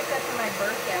 Maybe I'll get that for my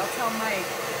birthday. I'll tell Mike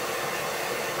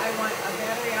I want a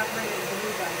battery operated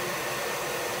glue gun.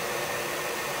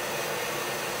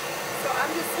 So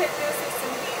I'm just hitting this with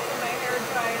some heat from my hair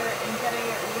dryer and getting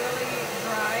it really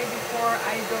dry before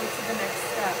I go to the next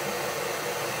step.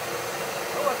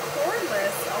 Oh, a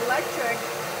cordless, electric,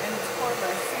 and it's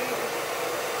cordless. See?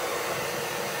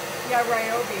 Yeah,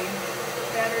 Ryobi.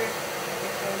 Battery,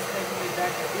 it goes like back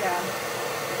up. Yeah.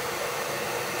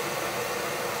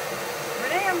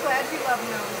 Renee, I'm glad you love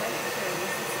gnomes. I do too.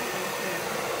 This is sweet too.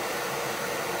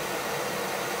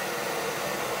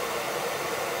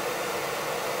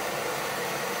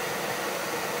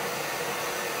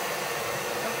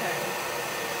 Okay.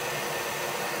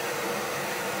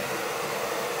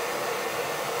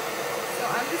 So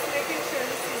I'm just making sure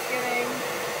this is getting...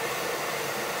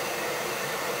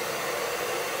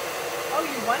 Oh,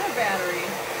 you want a battery.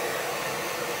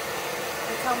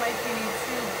 I tell Mike you need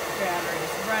 2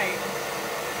 batteries. Right.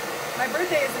 My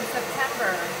birthday is in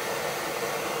September.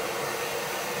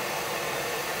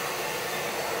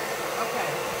 Okay.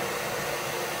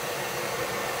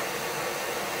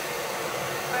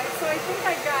 Alright, so I think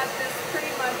I got this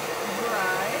pretty much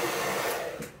dried.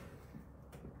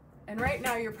 And right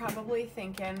now you're probably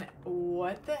thinking,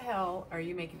 what the hell are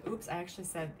you making? Oops, I actually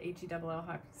said H-E-double-L,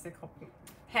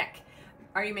 heck,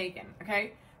 are you making?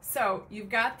 Okay, so you've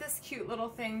got this cute little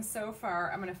thing so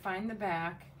far. I'm going to find the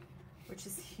back, which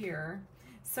is here.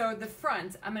 So the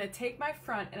front, I'm going to take my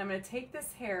front and I'm going to take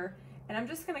this hair and I'm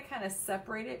just going to kind of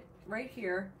separate it right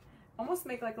here, almost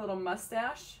make like a little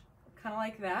mustache, kind of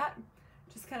like that.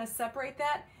 Just kind of separate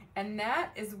that, and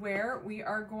that is where we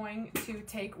are going to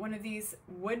take one of these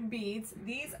wood beads.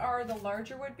 These are the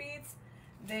larger wood beads.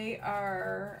 They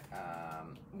are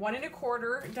 1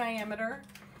 1/4 diameter,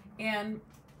 and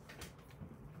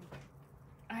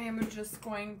I am just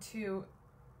going to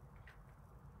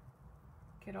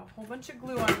get a whole bunch of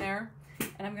glue on there,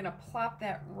 and I'm going to plop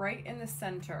that right in the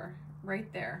center,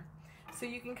 right there. So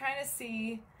you can kind of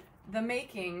see the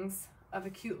makings of a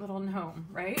cute little gnome,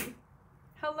 right?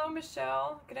 Hello,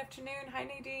 Michelle. Good afternoon. Hi,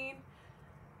 Nadine.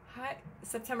 Hi.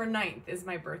 September 9th is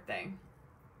my birthday.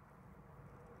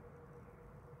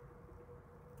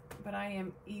 But I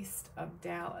am east of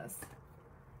Dallas.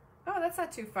 Oh, that's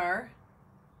not too far.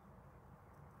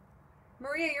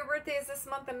 Maria, your birthday is this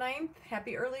month the 9th.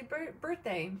 Happy early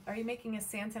birthday. Are you making a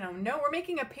Santa gnome? No, we're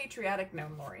making a patriotic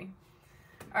gnome, Lori.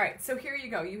 All right, so here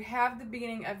you go. You have the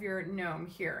beginning of your gnome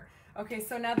here. Okay,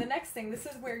 so now the next thing, this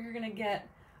is where you're going to get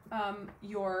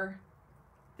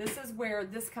this is where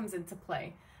this comes into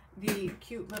play. The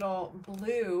cute little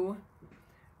blue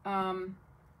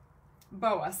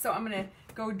boa. So I'm going to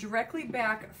go directly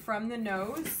back from the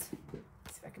nose.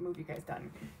 Let's see if I can move you guys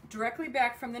down. Directly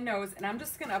back from the nose, and I'm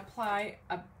just going to apply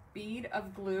a bead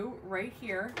of glue right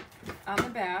here on the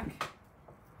back.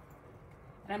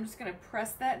 And I'm just going to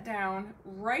press that down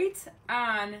right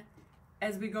on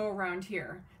as we go around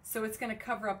here. So it's going to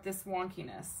cover up this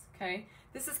wonkiness, okay?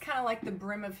 This is kind of like the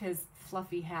brim of his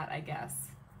fluffy hat, I guess.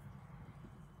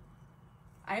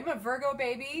 I'm a Virgo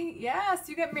baby. Yes,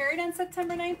 you got married on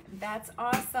September 9th? That's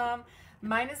awesome.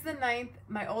 Mine is the 9th.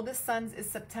 My oldest son's is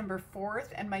September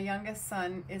 4th, and my youngest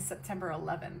son is September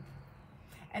 11th.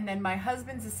 And then my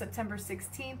husband's is September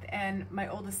 16th, and my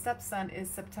oldest stepson is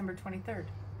September 23rd.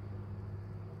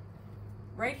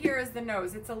 Right here is the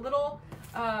nose. It's a little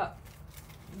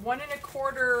 1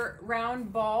 1/4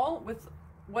 round ball with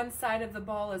one side of the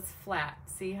ball is flat.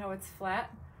 See how it's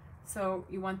flat? So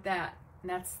you want that,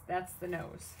 and that's the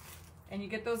nose. And you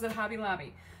get those at Hobby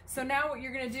Lobby. So now what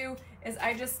you're gonna do is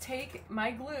I just take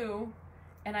my glue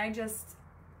and I just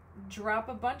drop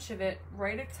a bunch of it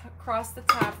right across the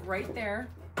top right there,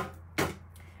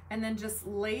 and then just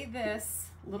lay this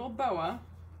little boa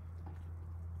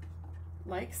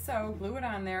like so, glue it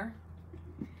on there.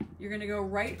 You're gonna go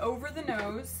right over the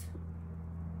nose,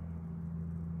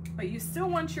 but you still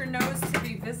want your nose to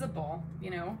be visible, you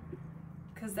know,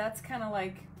 because that's kind of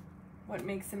like what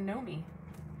makes him gnomey.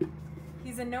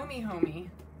 He's a gnomey homie.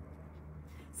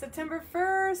 September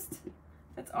 1st.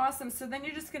 That's awesome. So then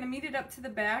you're just going to meet it up to the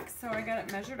back. So I got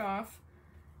it measured off,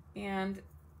 and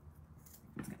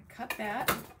I'm just going to cut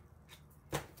that.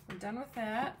 I'm done with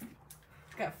that.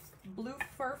 Got blue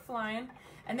fur flying.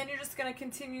 And then you're just going to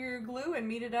continue your glue and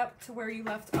meet it up to where you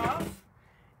left off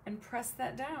and press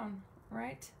that down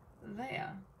right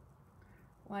there,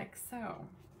 like so.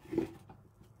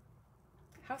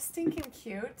 How stinking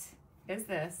cute is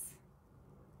this?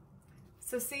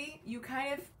 So see, you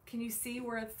kind of, can you see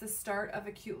where it's the start of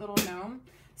a cute little gnome?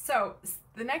 So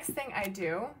the next thing I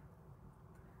do,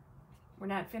 we're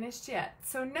not finished yet.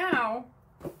 So now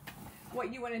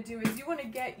what you want to do is you want to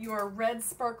get your red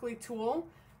sparkly tool.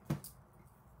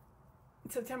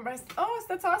 September, oh,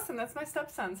 that's awesome. That's my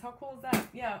stepson's. How cool is that?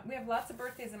 Yeah, we have lots of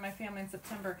birthdays in my family in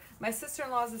September. My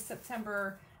sister-in-law's is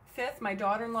September 5th. My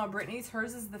daughter-in-law, Brittany's,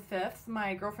 hers is the 5th.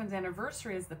 My girlfriend's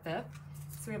anniversary is the 5th.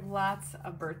 So we have lots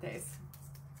of birthdays.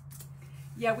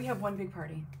 Yeah, we have one big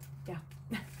party. Yeah,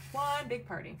 one big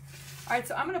party. All right,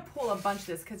 so I'm gonna pull a bunch of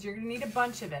this because you're gonna need a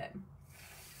bunch of it.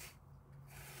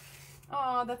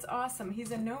 Oh, that's awesome.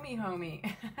 He's a gnomey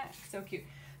homie. So cute.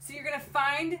 So you're gonna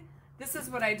find, this is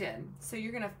what I did. So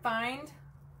you're gonna find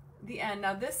the end.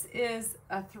 Now this is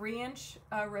a 3-inch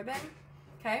ribbon,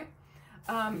 okay?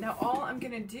 Now all I'm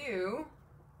gonna do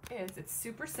is, it's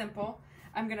super simple.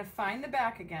 I'm gonna find the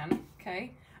back again,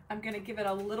 okay? I'm gonna give it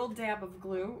a little dab of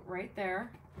glue right there.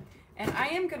 And I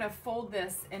am gonna fold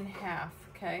this in half,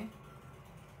 okay?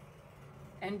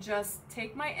 And just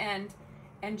take my end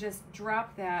and just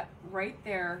drop that right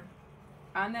there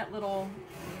on that little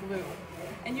glue.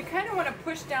 And you kind of want to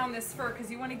push down this fur because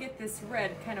you want to get this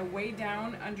red kind of way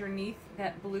down underneath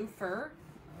that blue fur.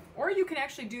 Or you can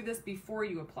actually do this before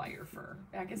you apply your fur.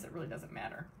 I guess it really doesn't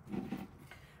matter.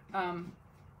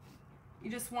 You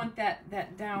just want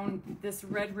that down, this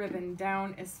red ribbon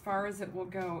down as far as it will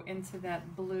go into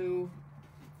that blue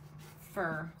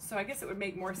fur. So I guess it would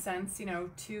make more sense, you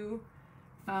know, to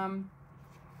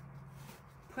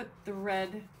put the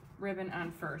red ribbon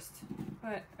on first.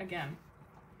 But again,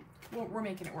 we're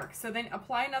making it work. So then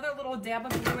apply another little dab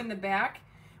of glue in the back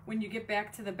when you get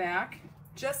back to the back,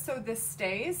 just so this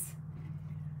stays.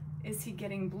 Is he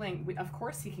getting bling? Of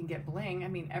course he can get bling. I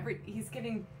mean, he's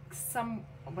getting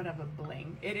somewhat of a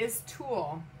bling. It is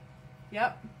tulle.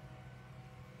 Yep.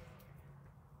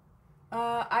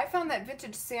 I found that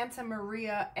vintage Santa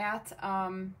Maria at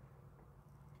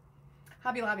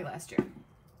Hobby Lobby last year.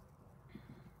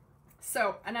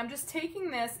 So, and I'm just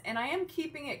taking this and I am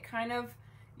keeping it kind of,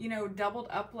 you know, doubled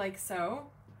up like so.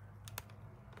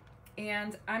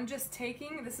 And I'm just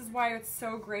taking, this is why it's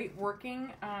so great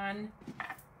working on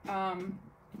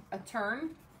a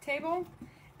turntable.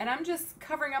 And I'm just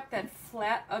covering up that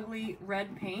flat, ugly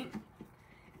red paint.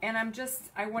 And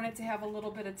I want it to have a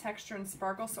little bit of texture and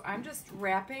sparkle. So I'm just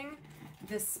wrapping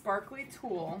this sparkly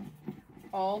tulle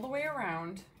all the way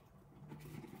around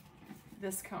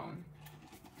this cone.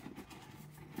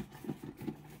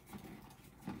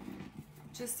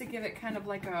 Just to give it kind of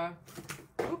like a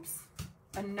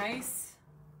nice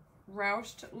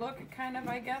roused look, kind of,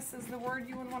 I guess is the word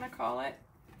you would want to call it.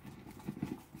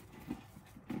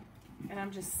 And I'm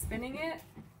just spinning it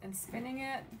and spinning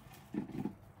it.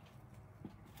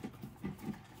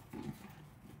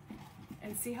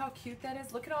 And see how cute that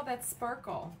is? Look at all that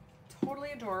sparkle. Totally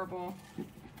adorable.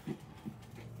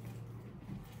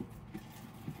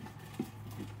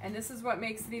 And this is what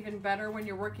makes it even better when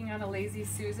you're working on a Lazy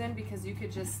Susan, because you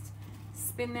could just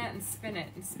spin that and spin it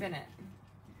and spin it.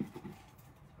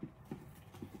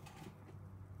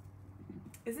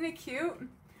 Isn't it cute?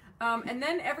 And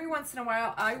then every once in a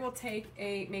while, I will take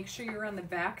make sure you're on the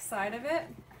back side of it,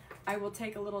 I will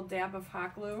take a little dab of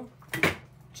hot glue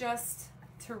just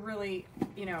to really,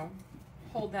 you know,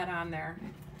 hold that on there.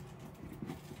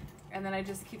 And then I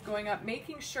just keep going up,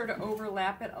 making sure to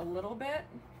overlap it a little bit.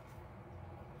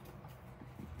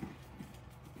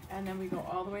 And then we go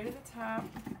all the way to the top.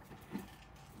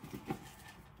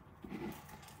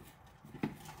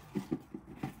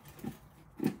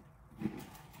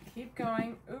 Keep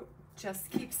going. Ooh, just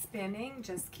keep spinning,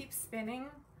 just keep spinning.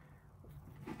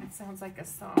 It sounds like a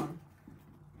song.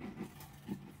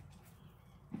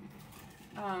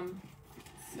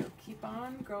 So keep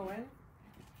on going.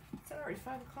 It's already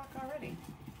 5 o'clock already.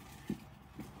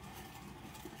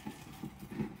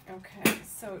 Okay,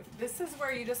 so this is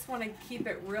where you just want to keep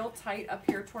it real tight up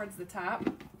here towards the top.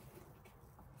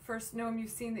 First gnome you've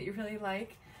seen that you really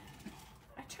like.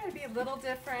 I try to be a little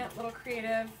different, a little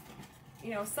creative.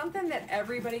 You know, something that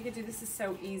everybody could do. This is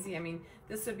so easy. I mean,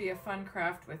 this would be a fun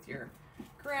craft with your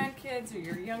grandkids or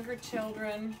your younger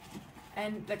children.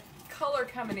 And the color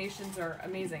combinations are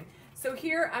amazing. So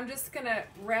here I'm just gonna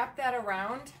wrap that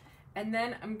around, and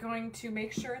then I'm going to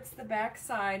make sure it's the back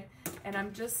side, and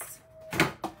I'm just,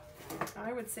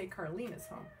 I would say Carlene is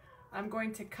home. I'm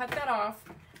going to cut that off,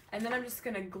 and then I'm just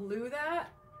gonna glue that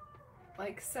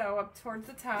like so up towards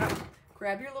the top.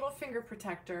 Grab your little finger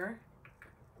protector,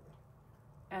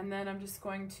 and then I'm just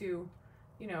going to,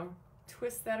 you know,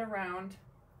 twist that around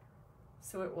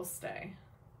so it will stay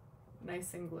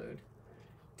nice and glued.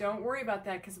 Don't worry about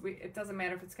that because it doesn't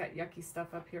matter if it's got yucky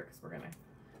stuff up here because we're gonna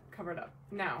cover it up.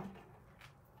 Now,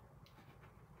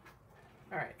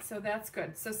 all right, so that's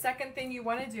good. So second thing you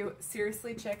wanna do,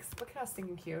 seriously chicks, look how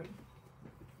stinking cute.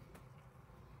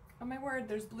 Oh my word,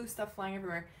 there's blue stuff flying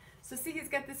everywhere. So see, he's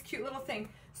got this cute little thing.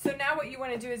 So now what you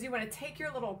wanna do is you wanna take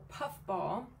your little puff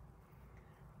ball.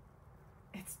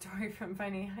 It's Dory from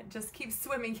Funny, just keep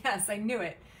swimming. Yes, I knew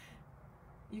it.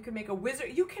 You can make a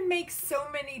wizard. You can make so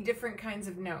many different kinds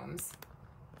of gnomes.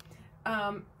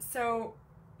 So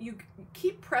you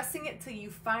keep pressing it till you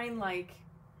find like,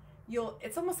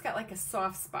 it's almost got like a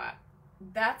soft spot.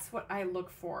 That's what I look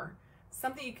for.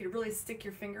 Something you could really stick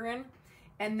your finger in.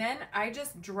 And then I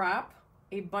just drop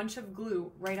a bunch of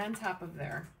glue right on top of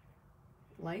there.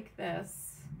 Like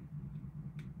this.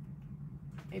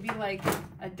 Maybe like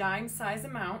a dime size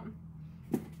amount.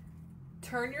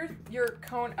 Turn your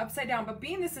cone upside down, but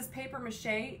being this is paper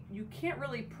mache, you can't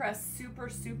really press super,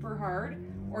 super hard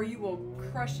or you will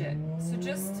crush it. So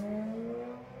just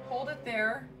hold it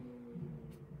there.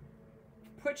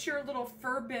 Put your little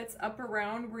fur bits up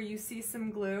around where you see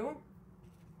some glue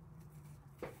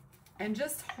and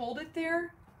just hold it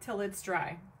there till it's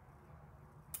dry.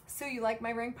 So you like my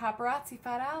ring, paparazzi?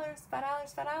 $5, $5,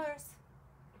 $5.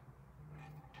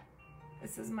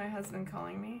 This is my husband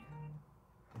calling me.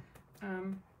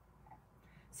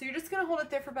 So you're just gonna hold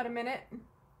it there for about a minute.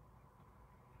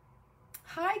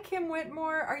 Hi, Kim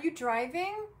Whitmore. Are you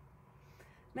driving?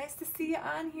 Nice to see you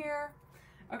on here.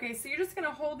 Okay, so you're just gonna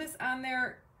hold this on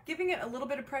there, giving it a little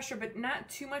bit of pressure, but not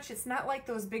too much. It's not like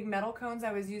those big metal cones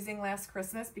I was using last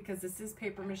Christmas because this is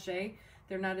paper mache.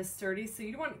 They're not as sturdy. So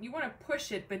you want to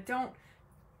push it, but don't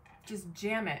just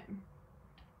jam it.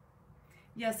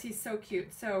 Yes, he's so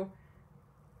cute. So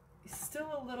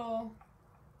still a little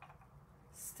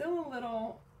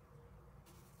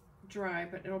dry,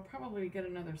 but it'll probably get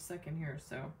another second here,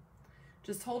 so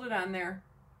just hold it on there.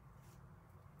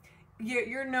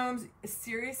 Your gnomes,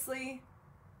 seriously,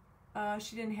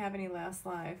 she didn't have any last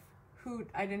live.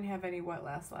 I didn't have any what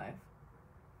last live?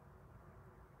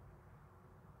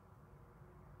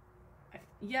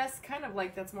 Yes, kind of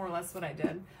like that's more or less what I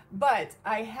did, but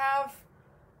I have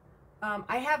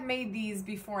made these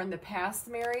before in the past,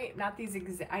 Mary. Not these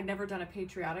I'd never done a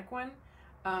patriotic one,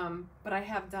 but I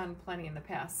have done plenty in the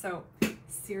past. So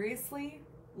seriously,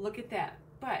 look at that.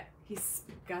 But he's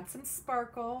got some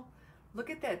sparkle. Look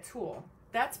at that tool.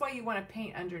 That's why you want to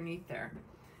paint underneath there.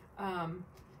 And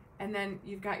then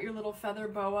you've got your little feather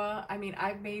boa. I mean,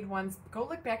 I've made ones. Go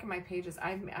look back at my pages.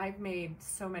 I've made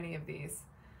so many of these.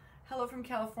 Hello from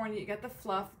California. You got the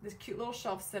fluff, this cute little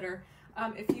shelf sitter.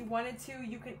 If you wanted to,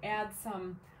 you can add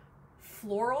some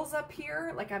florals up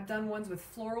here. Like I've done ones with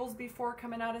florals before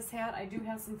coming out his hat. I do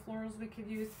have some florals we could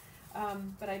use,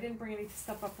 but I didn't bring any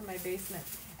stuff up from my basement.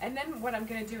 And then what I'm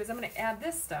going to do is I'm going to add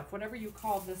this stuff, whatever you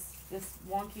call this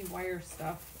wonky wire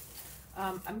stuff.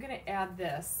 I'm going to add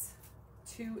this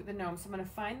to the gnome. So I'm going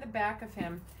to find the back of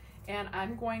him, and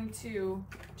I'm going to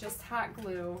just hot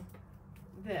glue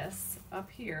this up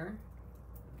here.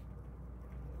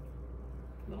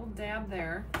 Little dab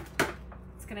there.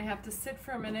 It's gonna have to sit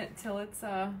for a minute till it's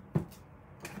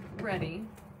ready.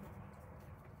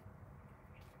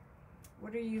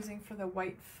 What are you using for the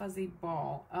white fuzzy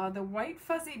ball? The white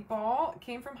fuzzy ball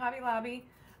came from Hobby Lobby.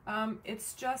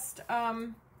 It's just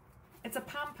it's a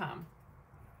pom-pom,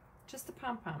 just a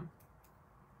pom-pom,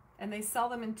 and they sell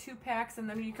them in 2 packs, and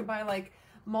then you can buy like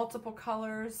multiple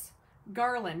colors.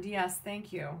 Garland, yes,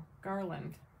 thank you,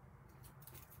 garland.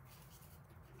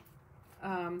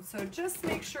 So just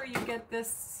make sure you get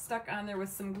this stuck on there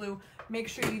with some glue. Make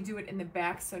sure you do it in the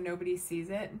back so nobody sees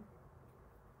it.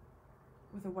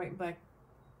 with a white and black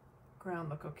ground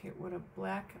look. Okay, would a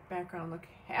black background look?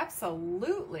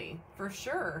 Absolutely, for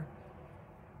sure.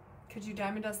 Could you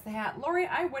diamond dust the hat? Lori,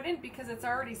 I wouldn't because it's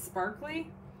already sparkly.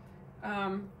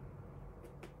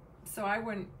 So I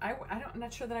wouldn't, I'm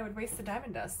not sure that I would waste the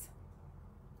diamond dust.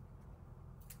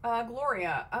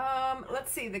 Gloria,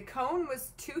 let's see, the cone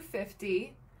was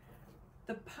 $2.50.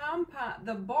 The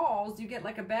the balls, you get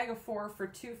like a bag of 4 for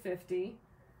 $2.50.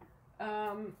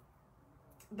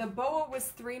 The boa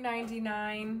was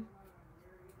 $3.99.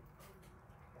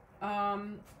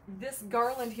 This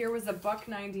garland here was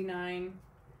 $1.99.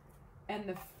 And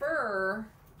the fur,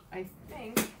 I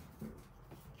think,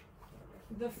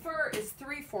 the fur is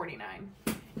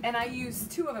 $3.49. And I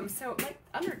used 2 of them, so like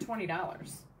under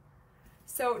 $20.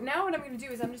 So now what I'm going to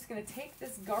do is I'm just going to take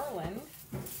this garland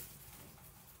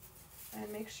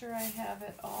and make sure I have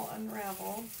it all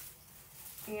unraveled.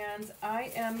 And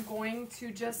I am going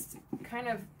to just kind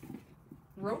of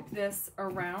rope this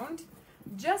around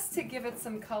just to give it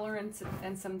some color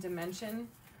and some dimension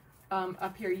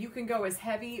up here. You can go as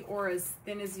heavy or as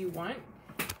thin as you want.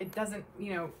 It doesn't,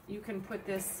 you know, you can put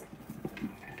this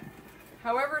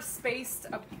however spaced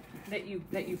up that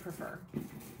you prefer.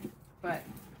 But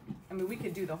I mean, we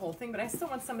could do the whole thing, but I still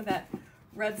want some of that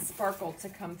red sparkle to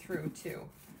come through too.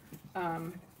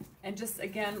 And just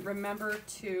again, remember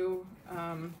to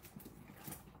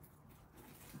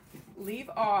leave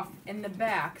off in the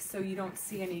back so you don't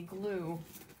see any glue,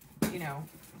 you know,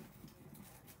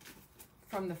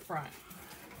 from the front.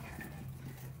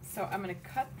 So I'm going to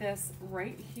cut this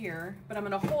right here, but I'm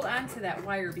going to hold on to that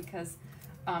wire because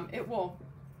it will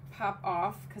pop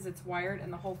off because it's wired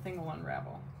and the whole thing will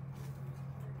unravel.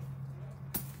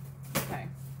 Okay.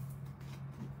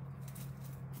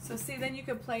 So see, then you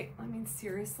could play, I mean,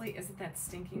 seriously, isn't that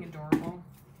stinking adorable?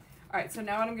 All right, so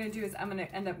now what I'm going to do is I'm going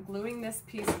to end up gluing this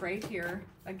piece right here.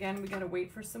 Again, we got to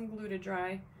wait for some glue to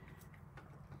dry.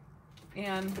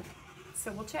 And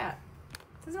so we'll chat.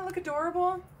 Doesn't it look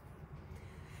adorable?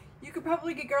 You could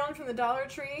probably get garland from the Dollar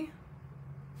Tree.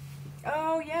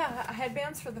 Oh yeah,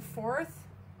 headbands for the 4th.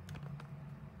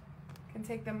 Can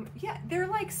take them. Yeah, they're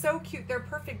like so cute. They're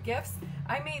perfect gifts.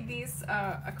 I made these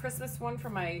a Christmas one for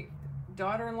my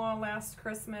daughter-in-law last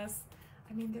Christmas.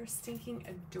 I mean, they're stinking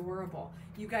adorable.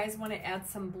 You guys want to add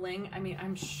some bling? I mean,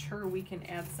 I'm sure we can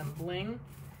add some bling.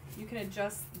 You can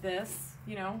adjust this,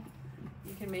 you know.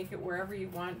 You can make it wherever you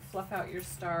want. Fluff out your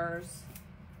stars.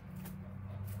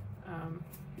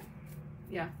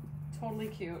 Yeah, totally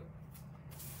cute.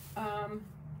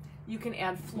 You can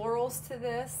add florals to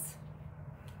this.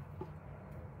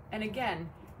 And again,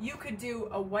 you could do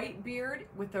a white beard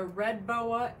with a red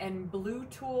boa and blue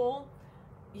tulle.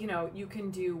 You know, you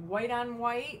can do white on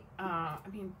white. I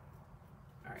mean,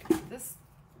 all right, this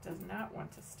does not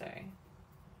want to stay.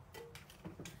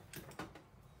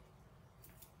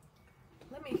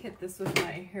 Let me hit this with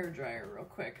my hair dryer real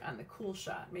quick on the cool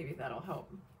shot. Maybe that'll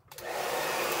help.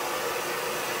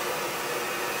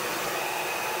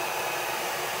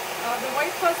 The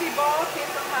white fuzzy ball came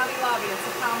from Hobby Lobby. It's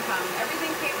a pom-pom.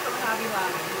 Everything came from Hobby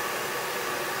Lobby.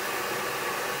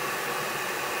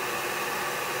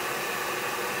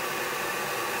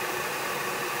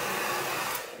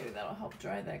 Maybe that'll help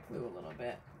dry that glue a little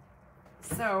bit.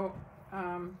 So,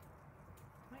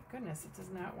 my goodness, it does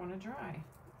not want to dry.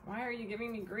 Why are you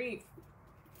giving me grief?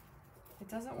 It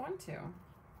doesn't want to.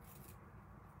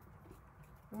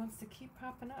 It wants to keep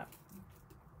popping up.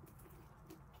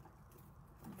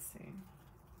 Let's see.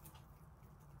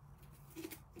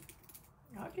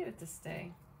 I'll get it to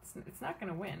stay. It's not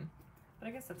going to win, but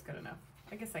I guess that's good enough.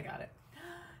 I guess I got it.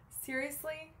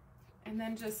 Seriously? And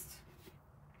then just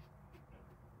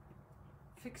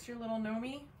fix your little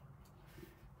gnome.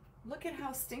 Look at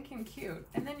how stinking cute.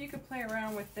 And then you could play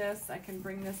around with this. I can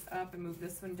bring this up and move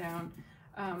this one down.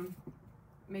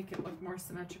 Make it look more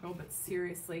symmetrical, but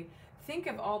seriously, think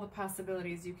of all the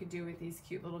possibilities you could do with these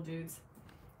cute little dudes.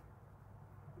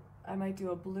 I might do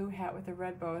a blue hat with a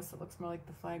red bow so it looks more like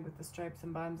the flag with the stripes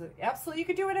and bottoms. Absolutely, you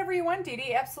could do whatever you want, Dee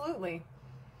Dee, absolutely.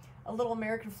 A little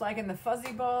American flag in the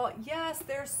fuzzy ball. Yes,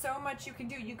 there's so much you can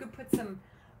do. You could put some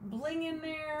bling in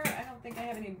there. I don't think I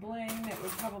have any bling that would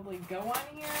probably go on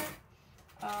here.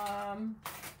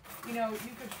 You know,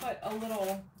 you could put a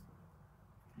little,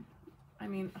 I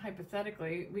mean,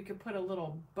 hypothetically, we could put a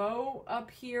little bow up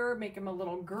here, make him a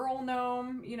little girl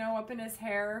gnome, you know, up in his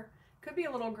hair. Could be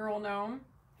a little girl gnome.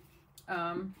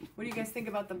 What do you guys think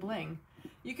about the bling?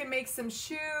 You can make some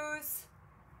shoes,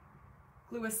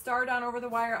 glue a star down over the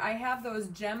wire. I have those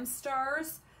gem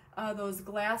stars, those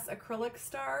glass acrylic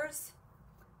stars.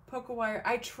 Poke a wire.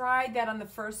 I tried that on the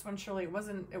first one, Shirley. It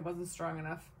wasn't strong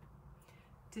enough.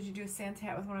 Did you do a Santa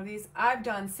hat with one of these? I've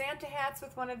done Santa hats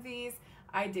with one of these.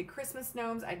 I did Christmas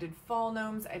gnomes. I did fall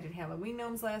gnomes. I did Halloween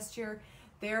gnomes last year.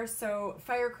 They're so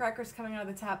firecrackers coming out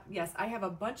of the top. Yes, I have a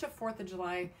bunch of 4th of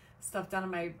July stuff down in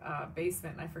my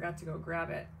basement, and I forgot to go grab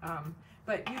it.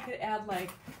 But you could add,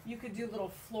 like, you could do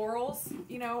little florals,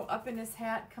 you know, up in his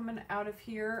hat coming out of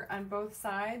here on both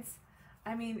sides.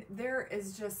 I mean, there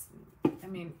is just, I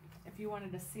mean, if you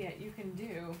wanted to see it, you can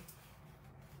do,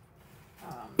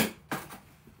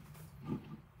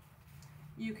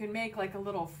 you can make like a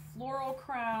little floral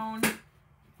crown,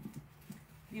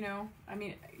 you know. I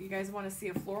mean, you guys want to see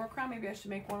a floral crown? Maybe I should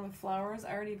make one with flowers.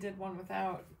 I already did one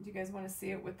without. Do you guys want to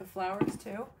see it with the flowers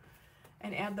too?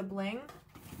 And add the bling?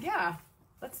 Yeah,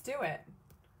 let's do it.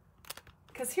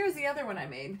 Because here's the other one I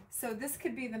made. So this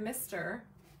could be the Mr.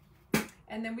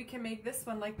 And then we can make this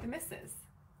one like the Mrs.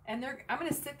 And I'm going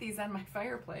to sit these on my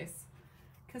fireplace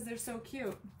because they're so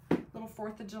cute. Little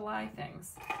 4th of July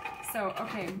things. So,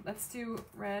 okay, let's do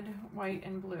red, white,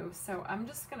 and blue. So I'm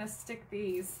just going to stick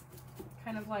these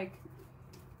kind of like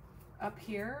up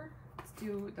here. Let's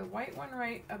do the white one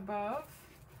right above.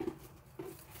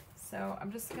 So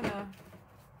I'm just going to,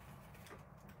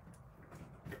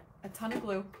 a ton of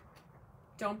glue.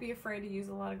 Don't be afraid to use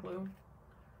a lot of glue.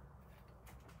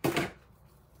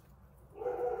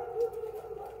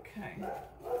 Okay,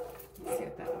 let's see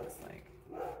what that looks like.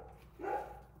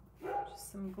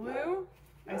 Just some glue.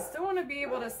 I still want to be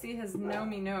able to see his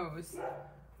gnome nose.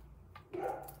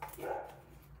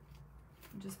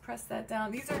 Just press that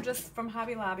down. These are just from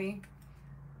Hobby Lobby.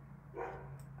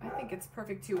 I think it's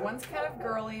perfect too. One's kind of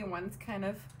girly and one's kind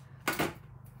of,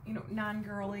 you know,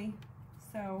 non-girly.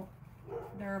 So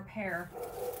they're a pair.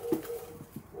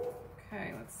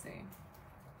 Okay, let's see.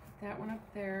 Put that one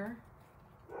up there.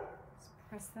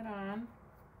 Press that on.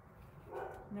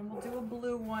 And then we'll do a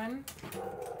blue one.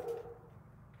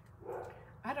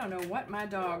 I don't know what my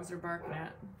dogs are barking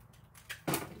at.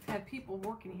 We've had people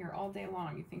working here all day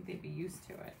long. You think they'd be used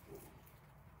to it.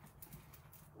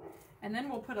 And then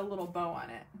we'll put a little bow on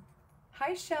it.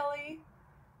 Hi, Shelly.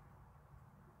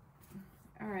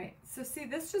 All right, so see,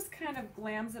 this just kind of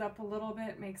glams it up a little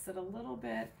bit, makes it a little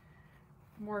bit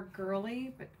more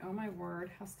girly, but oh my word,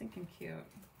 how stinking cute.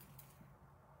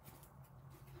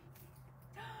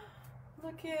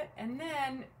 Look it, and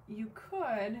then you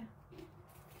could,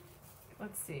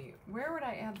 let's see, where would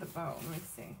I add the bow? Let me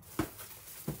see.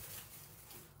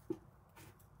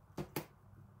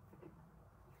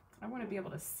 I want to be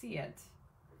able to see it.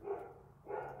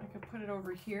 I could put it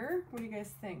over here. What do you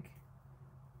guys think?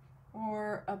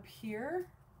 Or up here?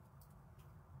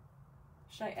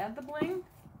 Should I add the bling?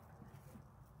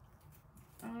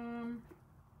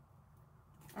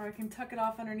 Or I can tuck it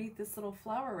off underneath this little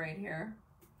flower right here.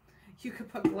 You could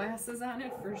put glasses on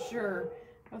it for sure.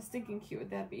 How stinking cute would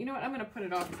that be? You know what? I'm going to put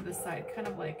it off to the side, kind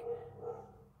of like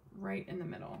right in the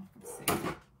middle. Let's see.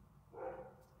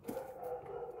 I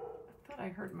thought I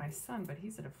heard my son, but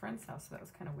he's at a friend's house, so that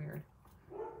was kind of weird.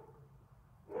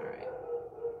 All right.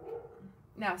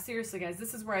 Now, seriously, guys,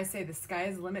 this is where I say the sky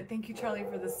is the limit. Thank you, Charlie,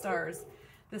 for the stars.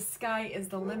 The sky is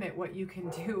the limit what you can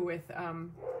do with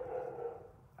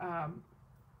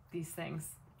these things.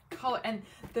 Color and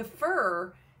the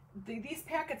fur. These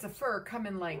packets of fur come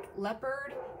in like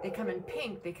leopard, they come in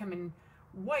pink, they come in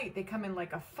white, they come in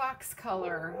like a fox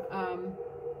color.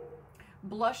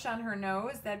 Blush on her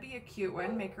nose, that'd be a cute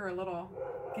one. Make her a little,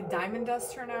 could diamond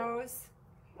dust her nose.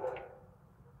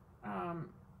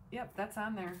 Yep, that's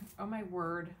on there. Oh my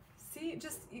word. See,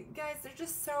 just, you guys, there's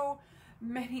just so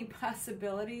many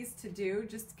possibilities to do.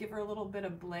 Just give her a little bit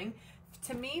of bling.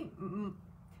 To me,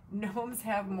 gnomes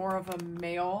have more of a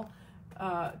male.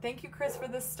 Thank you, Chris, for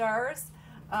the stars.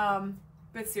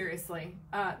 But seriously,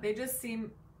 they just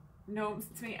seem gnomes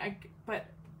to me. But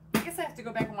I guess I have to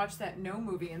go back and watch that gnome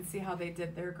movie and see how they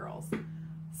did their girls.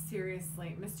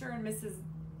 Seriously, Mr. and Mrs.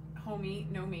 Homie,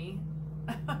 Gnomey,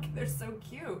 they're so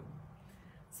cute.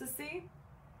 So see,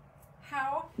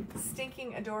 how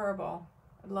stinking adorable.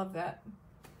 I love that.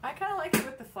 I kind of like it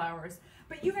with the flowers,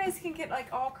 but you guys can get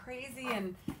like all crazy,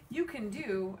 and you can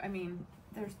do, I mean,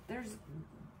 there's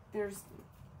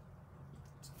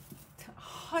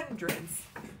hundreds.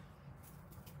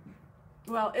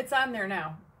 Well, it's on there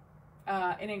now.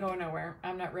 It ain't going nowhere.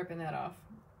 I'm not ripping that off.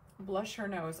 Blush her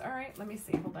nose. All right, let me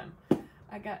see. Hold on.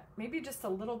 I got maybe just a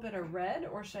little bit of red,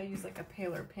 or should I use like a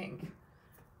paler pink?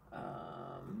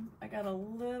 I got a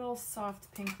little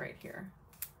soft pink right here.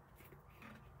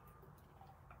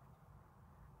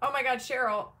 Oh my God,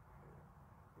 Cheryl.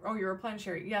 Oh, you're replying,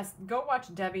 Sherry. Yes, go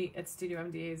watch Debbie at Studio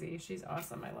MDAZ. She's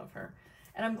awesome. I love her.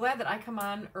 And I'm glad that I come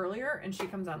on earlier and she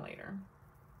comes on later.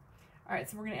 All right,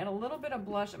 so we're gonna add a little bit of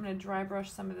blush. I'm gonna dry brush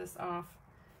some of this off.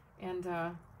 And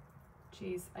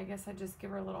geez, I guess I just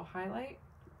give her a little highlight.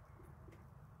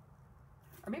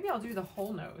 Or maybe I'll do the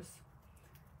whole nose.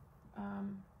 I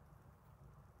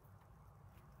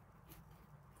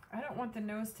don't want the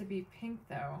nose to be pink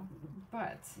though,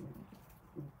 but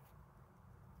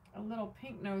a little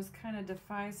pink nose kind of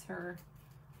defies her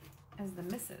as the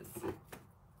missus.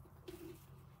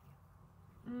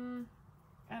 I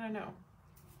don't know.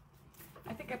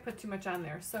 I think I put too much on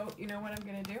there. So you know what I'm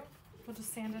gonna do? We'll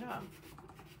just sand it off.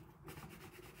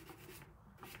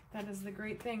 That is the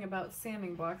great thing about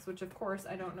sanding blocks, which of course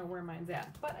I don't know where mine's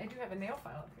at, but I do have a nail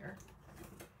file up here.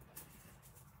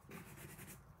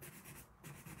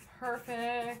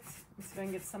 Perfect. Let's see if I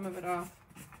can get some of it off.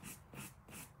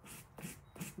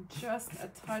 Just a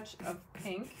touch of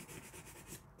pink.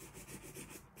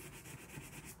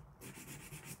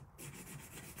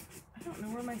 I don't know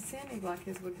where my sanding block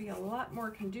is. Would be a lot more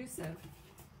conducive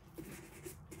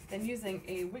than using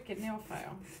a wicked nail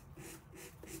file.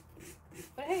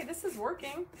 But hey, this is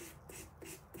working.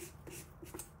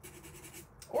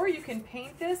 Or you can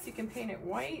paint this. You can paint it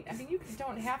white. I mean, you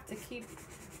don't have to keep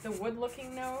the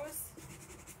wood-looking nose.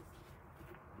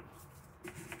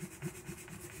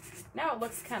 Now it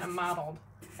looks kind of mottled.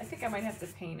 I think I might have to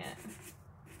paint it.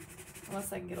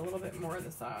 Unless I can get a little bit more of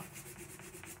this off.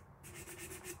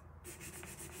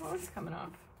 Oh, it's coming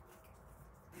off.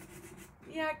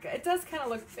 Yeah, it does kind of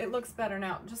look, it looks better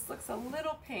now. It just looks a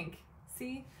little pink.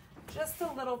 See? Just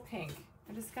a little pink.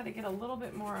 I just got to get a little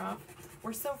bit more off.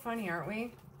 We're so funny, aren't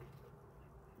we?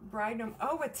 Bride gnome.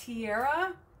 Oh, a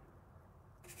tiara?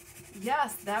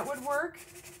 Yes, that would work.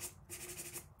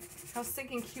 How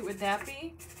stinking cute would that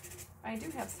be? I do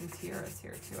have some tiaras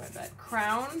here too, I bet.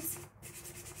 Crowns.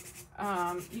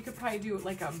 You could probably do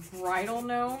like a bridal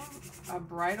gnome, a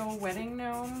bridal wedding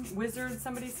gnome. Wizard,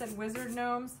 somebody said wizard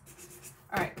gnomes.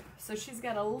 All right, so she's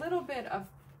got a little bit of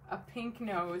a pink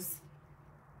nose.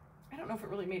 I don't know if it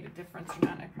really made a difference or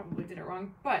not. I probably did it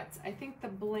wrong, but I think the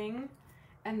bling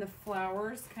and the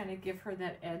flowers kind of give her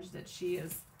that edge that she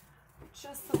is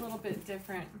just a little bit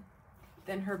different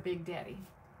than her big daddy.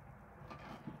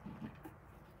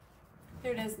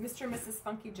 There it is, Mr. and Mrs.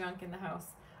 Funky Junk in the house.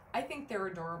 I think they're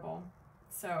adorable.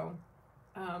 So,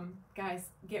 guys,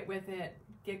 get with it,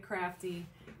 get crafty,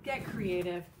 get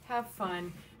creative, have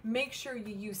fun. Make sure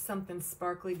you use something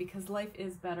sparkly because life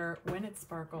is better when it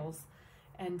sparkles.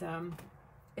 And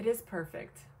it is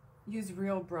perfect. Use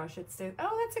real brush. It stays.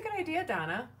 Oh, that's a good idea,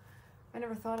 Donna. I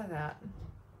never thought of that.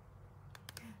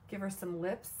 Give her some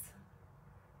lips.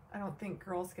 I don't think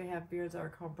girls can have beards that are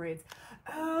called braids.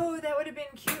 Oh, that would have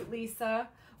been cute, Lisa.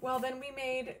 Well, then we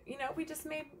made, you know, we just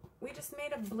made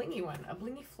a blingy one, a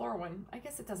blingy floor one. I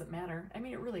guess it doesn't matter. I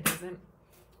mean, it really doesn't.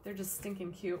 They're just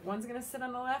stinking cute. One's gonna sit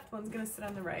on the left, one's gonna sit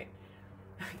on the right.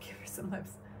 Give her some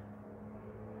lips.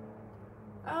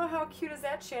 Oh, how cute is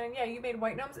that, Shannon? Yeah, you made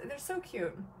white gnomes. They're so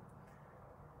cute.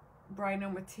 Bride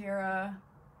gnome with tiara.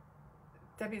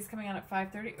 Debbie's coming on at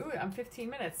 5:30. Ooh, I'm 15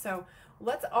 minutes. So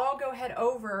let's all go head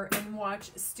over and watch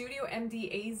Studio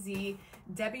MDAZ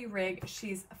Debbie Rigg.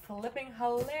 She's flipping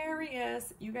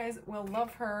hilarious. You guys will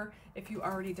love her. If you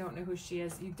already don't know who she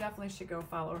is, you definitely should go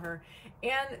follow her.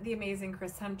 And the amazing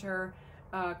Chris Hunter,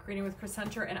 Creating with Chris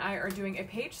Hunter, and I are doing a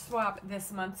page swap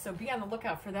this month. So be on the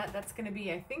lookout for that. That's going to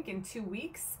be, I think, in 2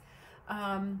 weeks.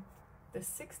 The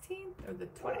 16th or the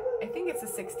 20th? I think it's the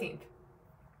 16th.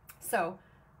 So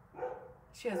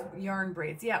she has yarn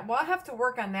braids. Yeah, well, I'll have to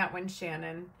work on that one,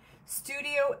 Shannon.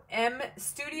 Studio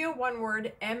one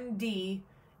word, MDAZ.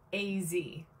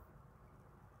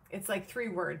 It's like 3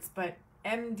 words, but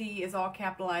MD is all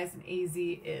capitalized and AZ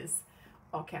is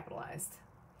all capitalized.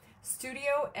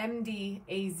 Studio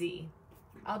MDAZ.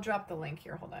 I'll drop the link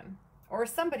here, hold on. Or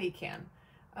somebody can.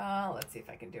 Let's see if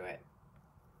I can do it.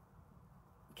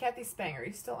 Kathy Spang, are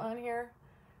you still on here?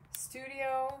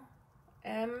 Studio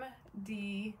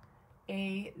MDAZ.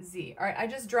 All right, I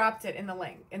just dropped it in the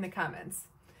link, in the comments.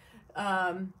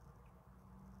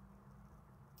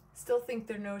 Still think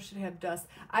their nose should have dust.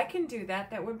 I can do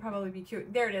that. That would probably be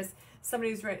cute. There it is.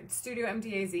 Somebody's right. Studio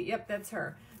MDAZ. Yep, that's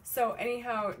her. So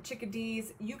anyhow,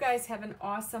 chickadees, you guys have an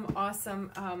awesome,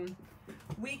 awesome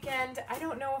weekend. I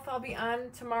don't know if I'll be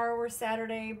on tomorrow or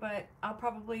Saturday, but I'll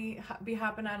probably be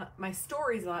hopping on my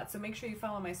stories a lot. So make sure you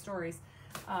follow my stories.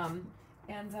 And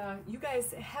you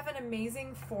guys have an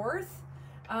amazing 4th.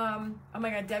 Oh my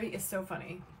God, Debbie is so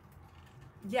funny.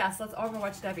 Yes, let's all go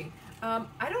watch Debbie.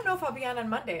 I don't know if I'll be on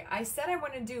Monday. I said I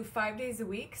want to do 5 days a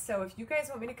week. So if you guys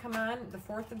want me to come on the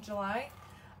 4th of July,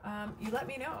 you let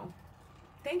me know.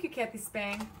 Thank you, Kathy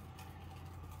Spang.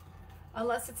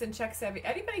 unless it's in Czech Savvy.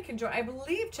 Anybody can join. I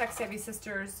believe Czech Savvy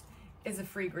Sisters is a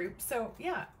free group. So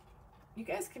yeah, you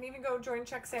guys can even go join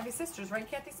Czech Savvy Sisters, right,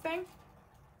 Kathy Spang?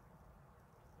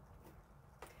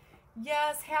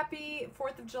 Yes, happy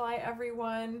 4th of July,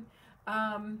 everyone.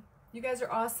 You guys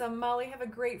are awesome. Molly, have a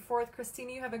great 4th.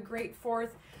 Christina, you have a great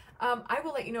 4th. I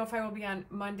will let you know if I will be on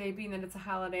Monday, being that it's a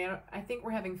holiday. I think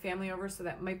we're having family over, so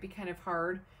that might be kind of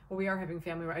hard. Well, we are having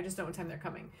family over. I just don't know what time they're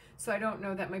coming. So I don't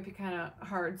know. That might be kind of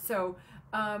hard. So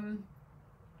I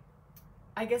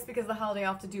guess because of the holiday,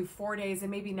 I'll have to do 4 days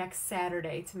and maybe next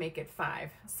Saturday to make it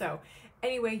 5. So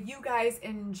anyway, you guys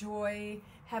enjoy.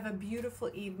 Have a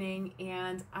beautiful evening,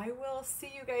 and I will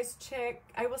see you guys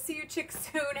I will see you chicks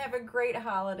soon. Have a great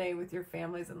holiday with your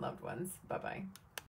families and loved ones. Bye-bye.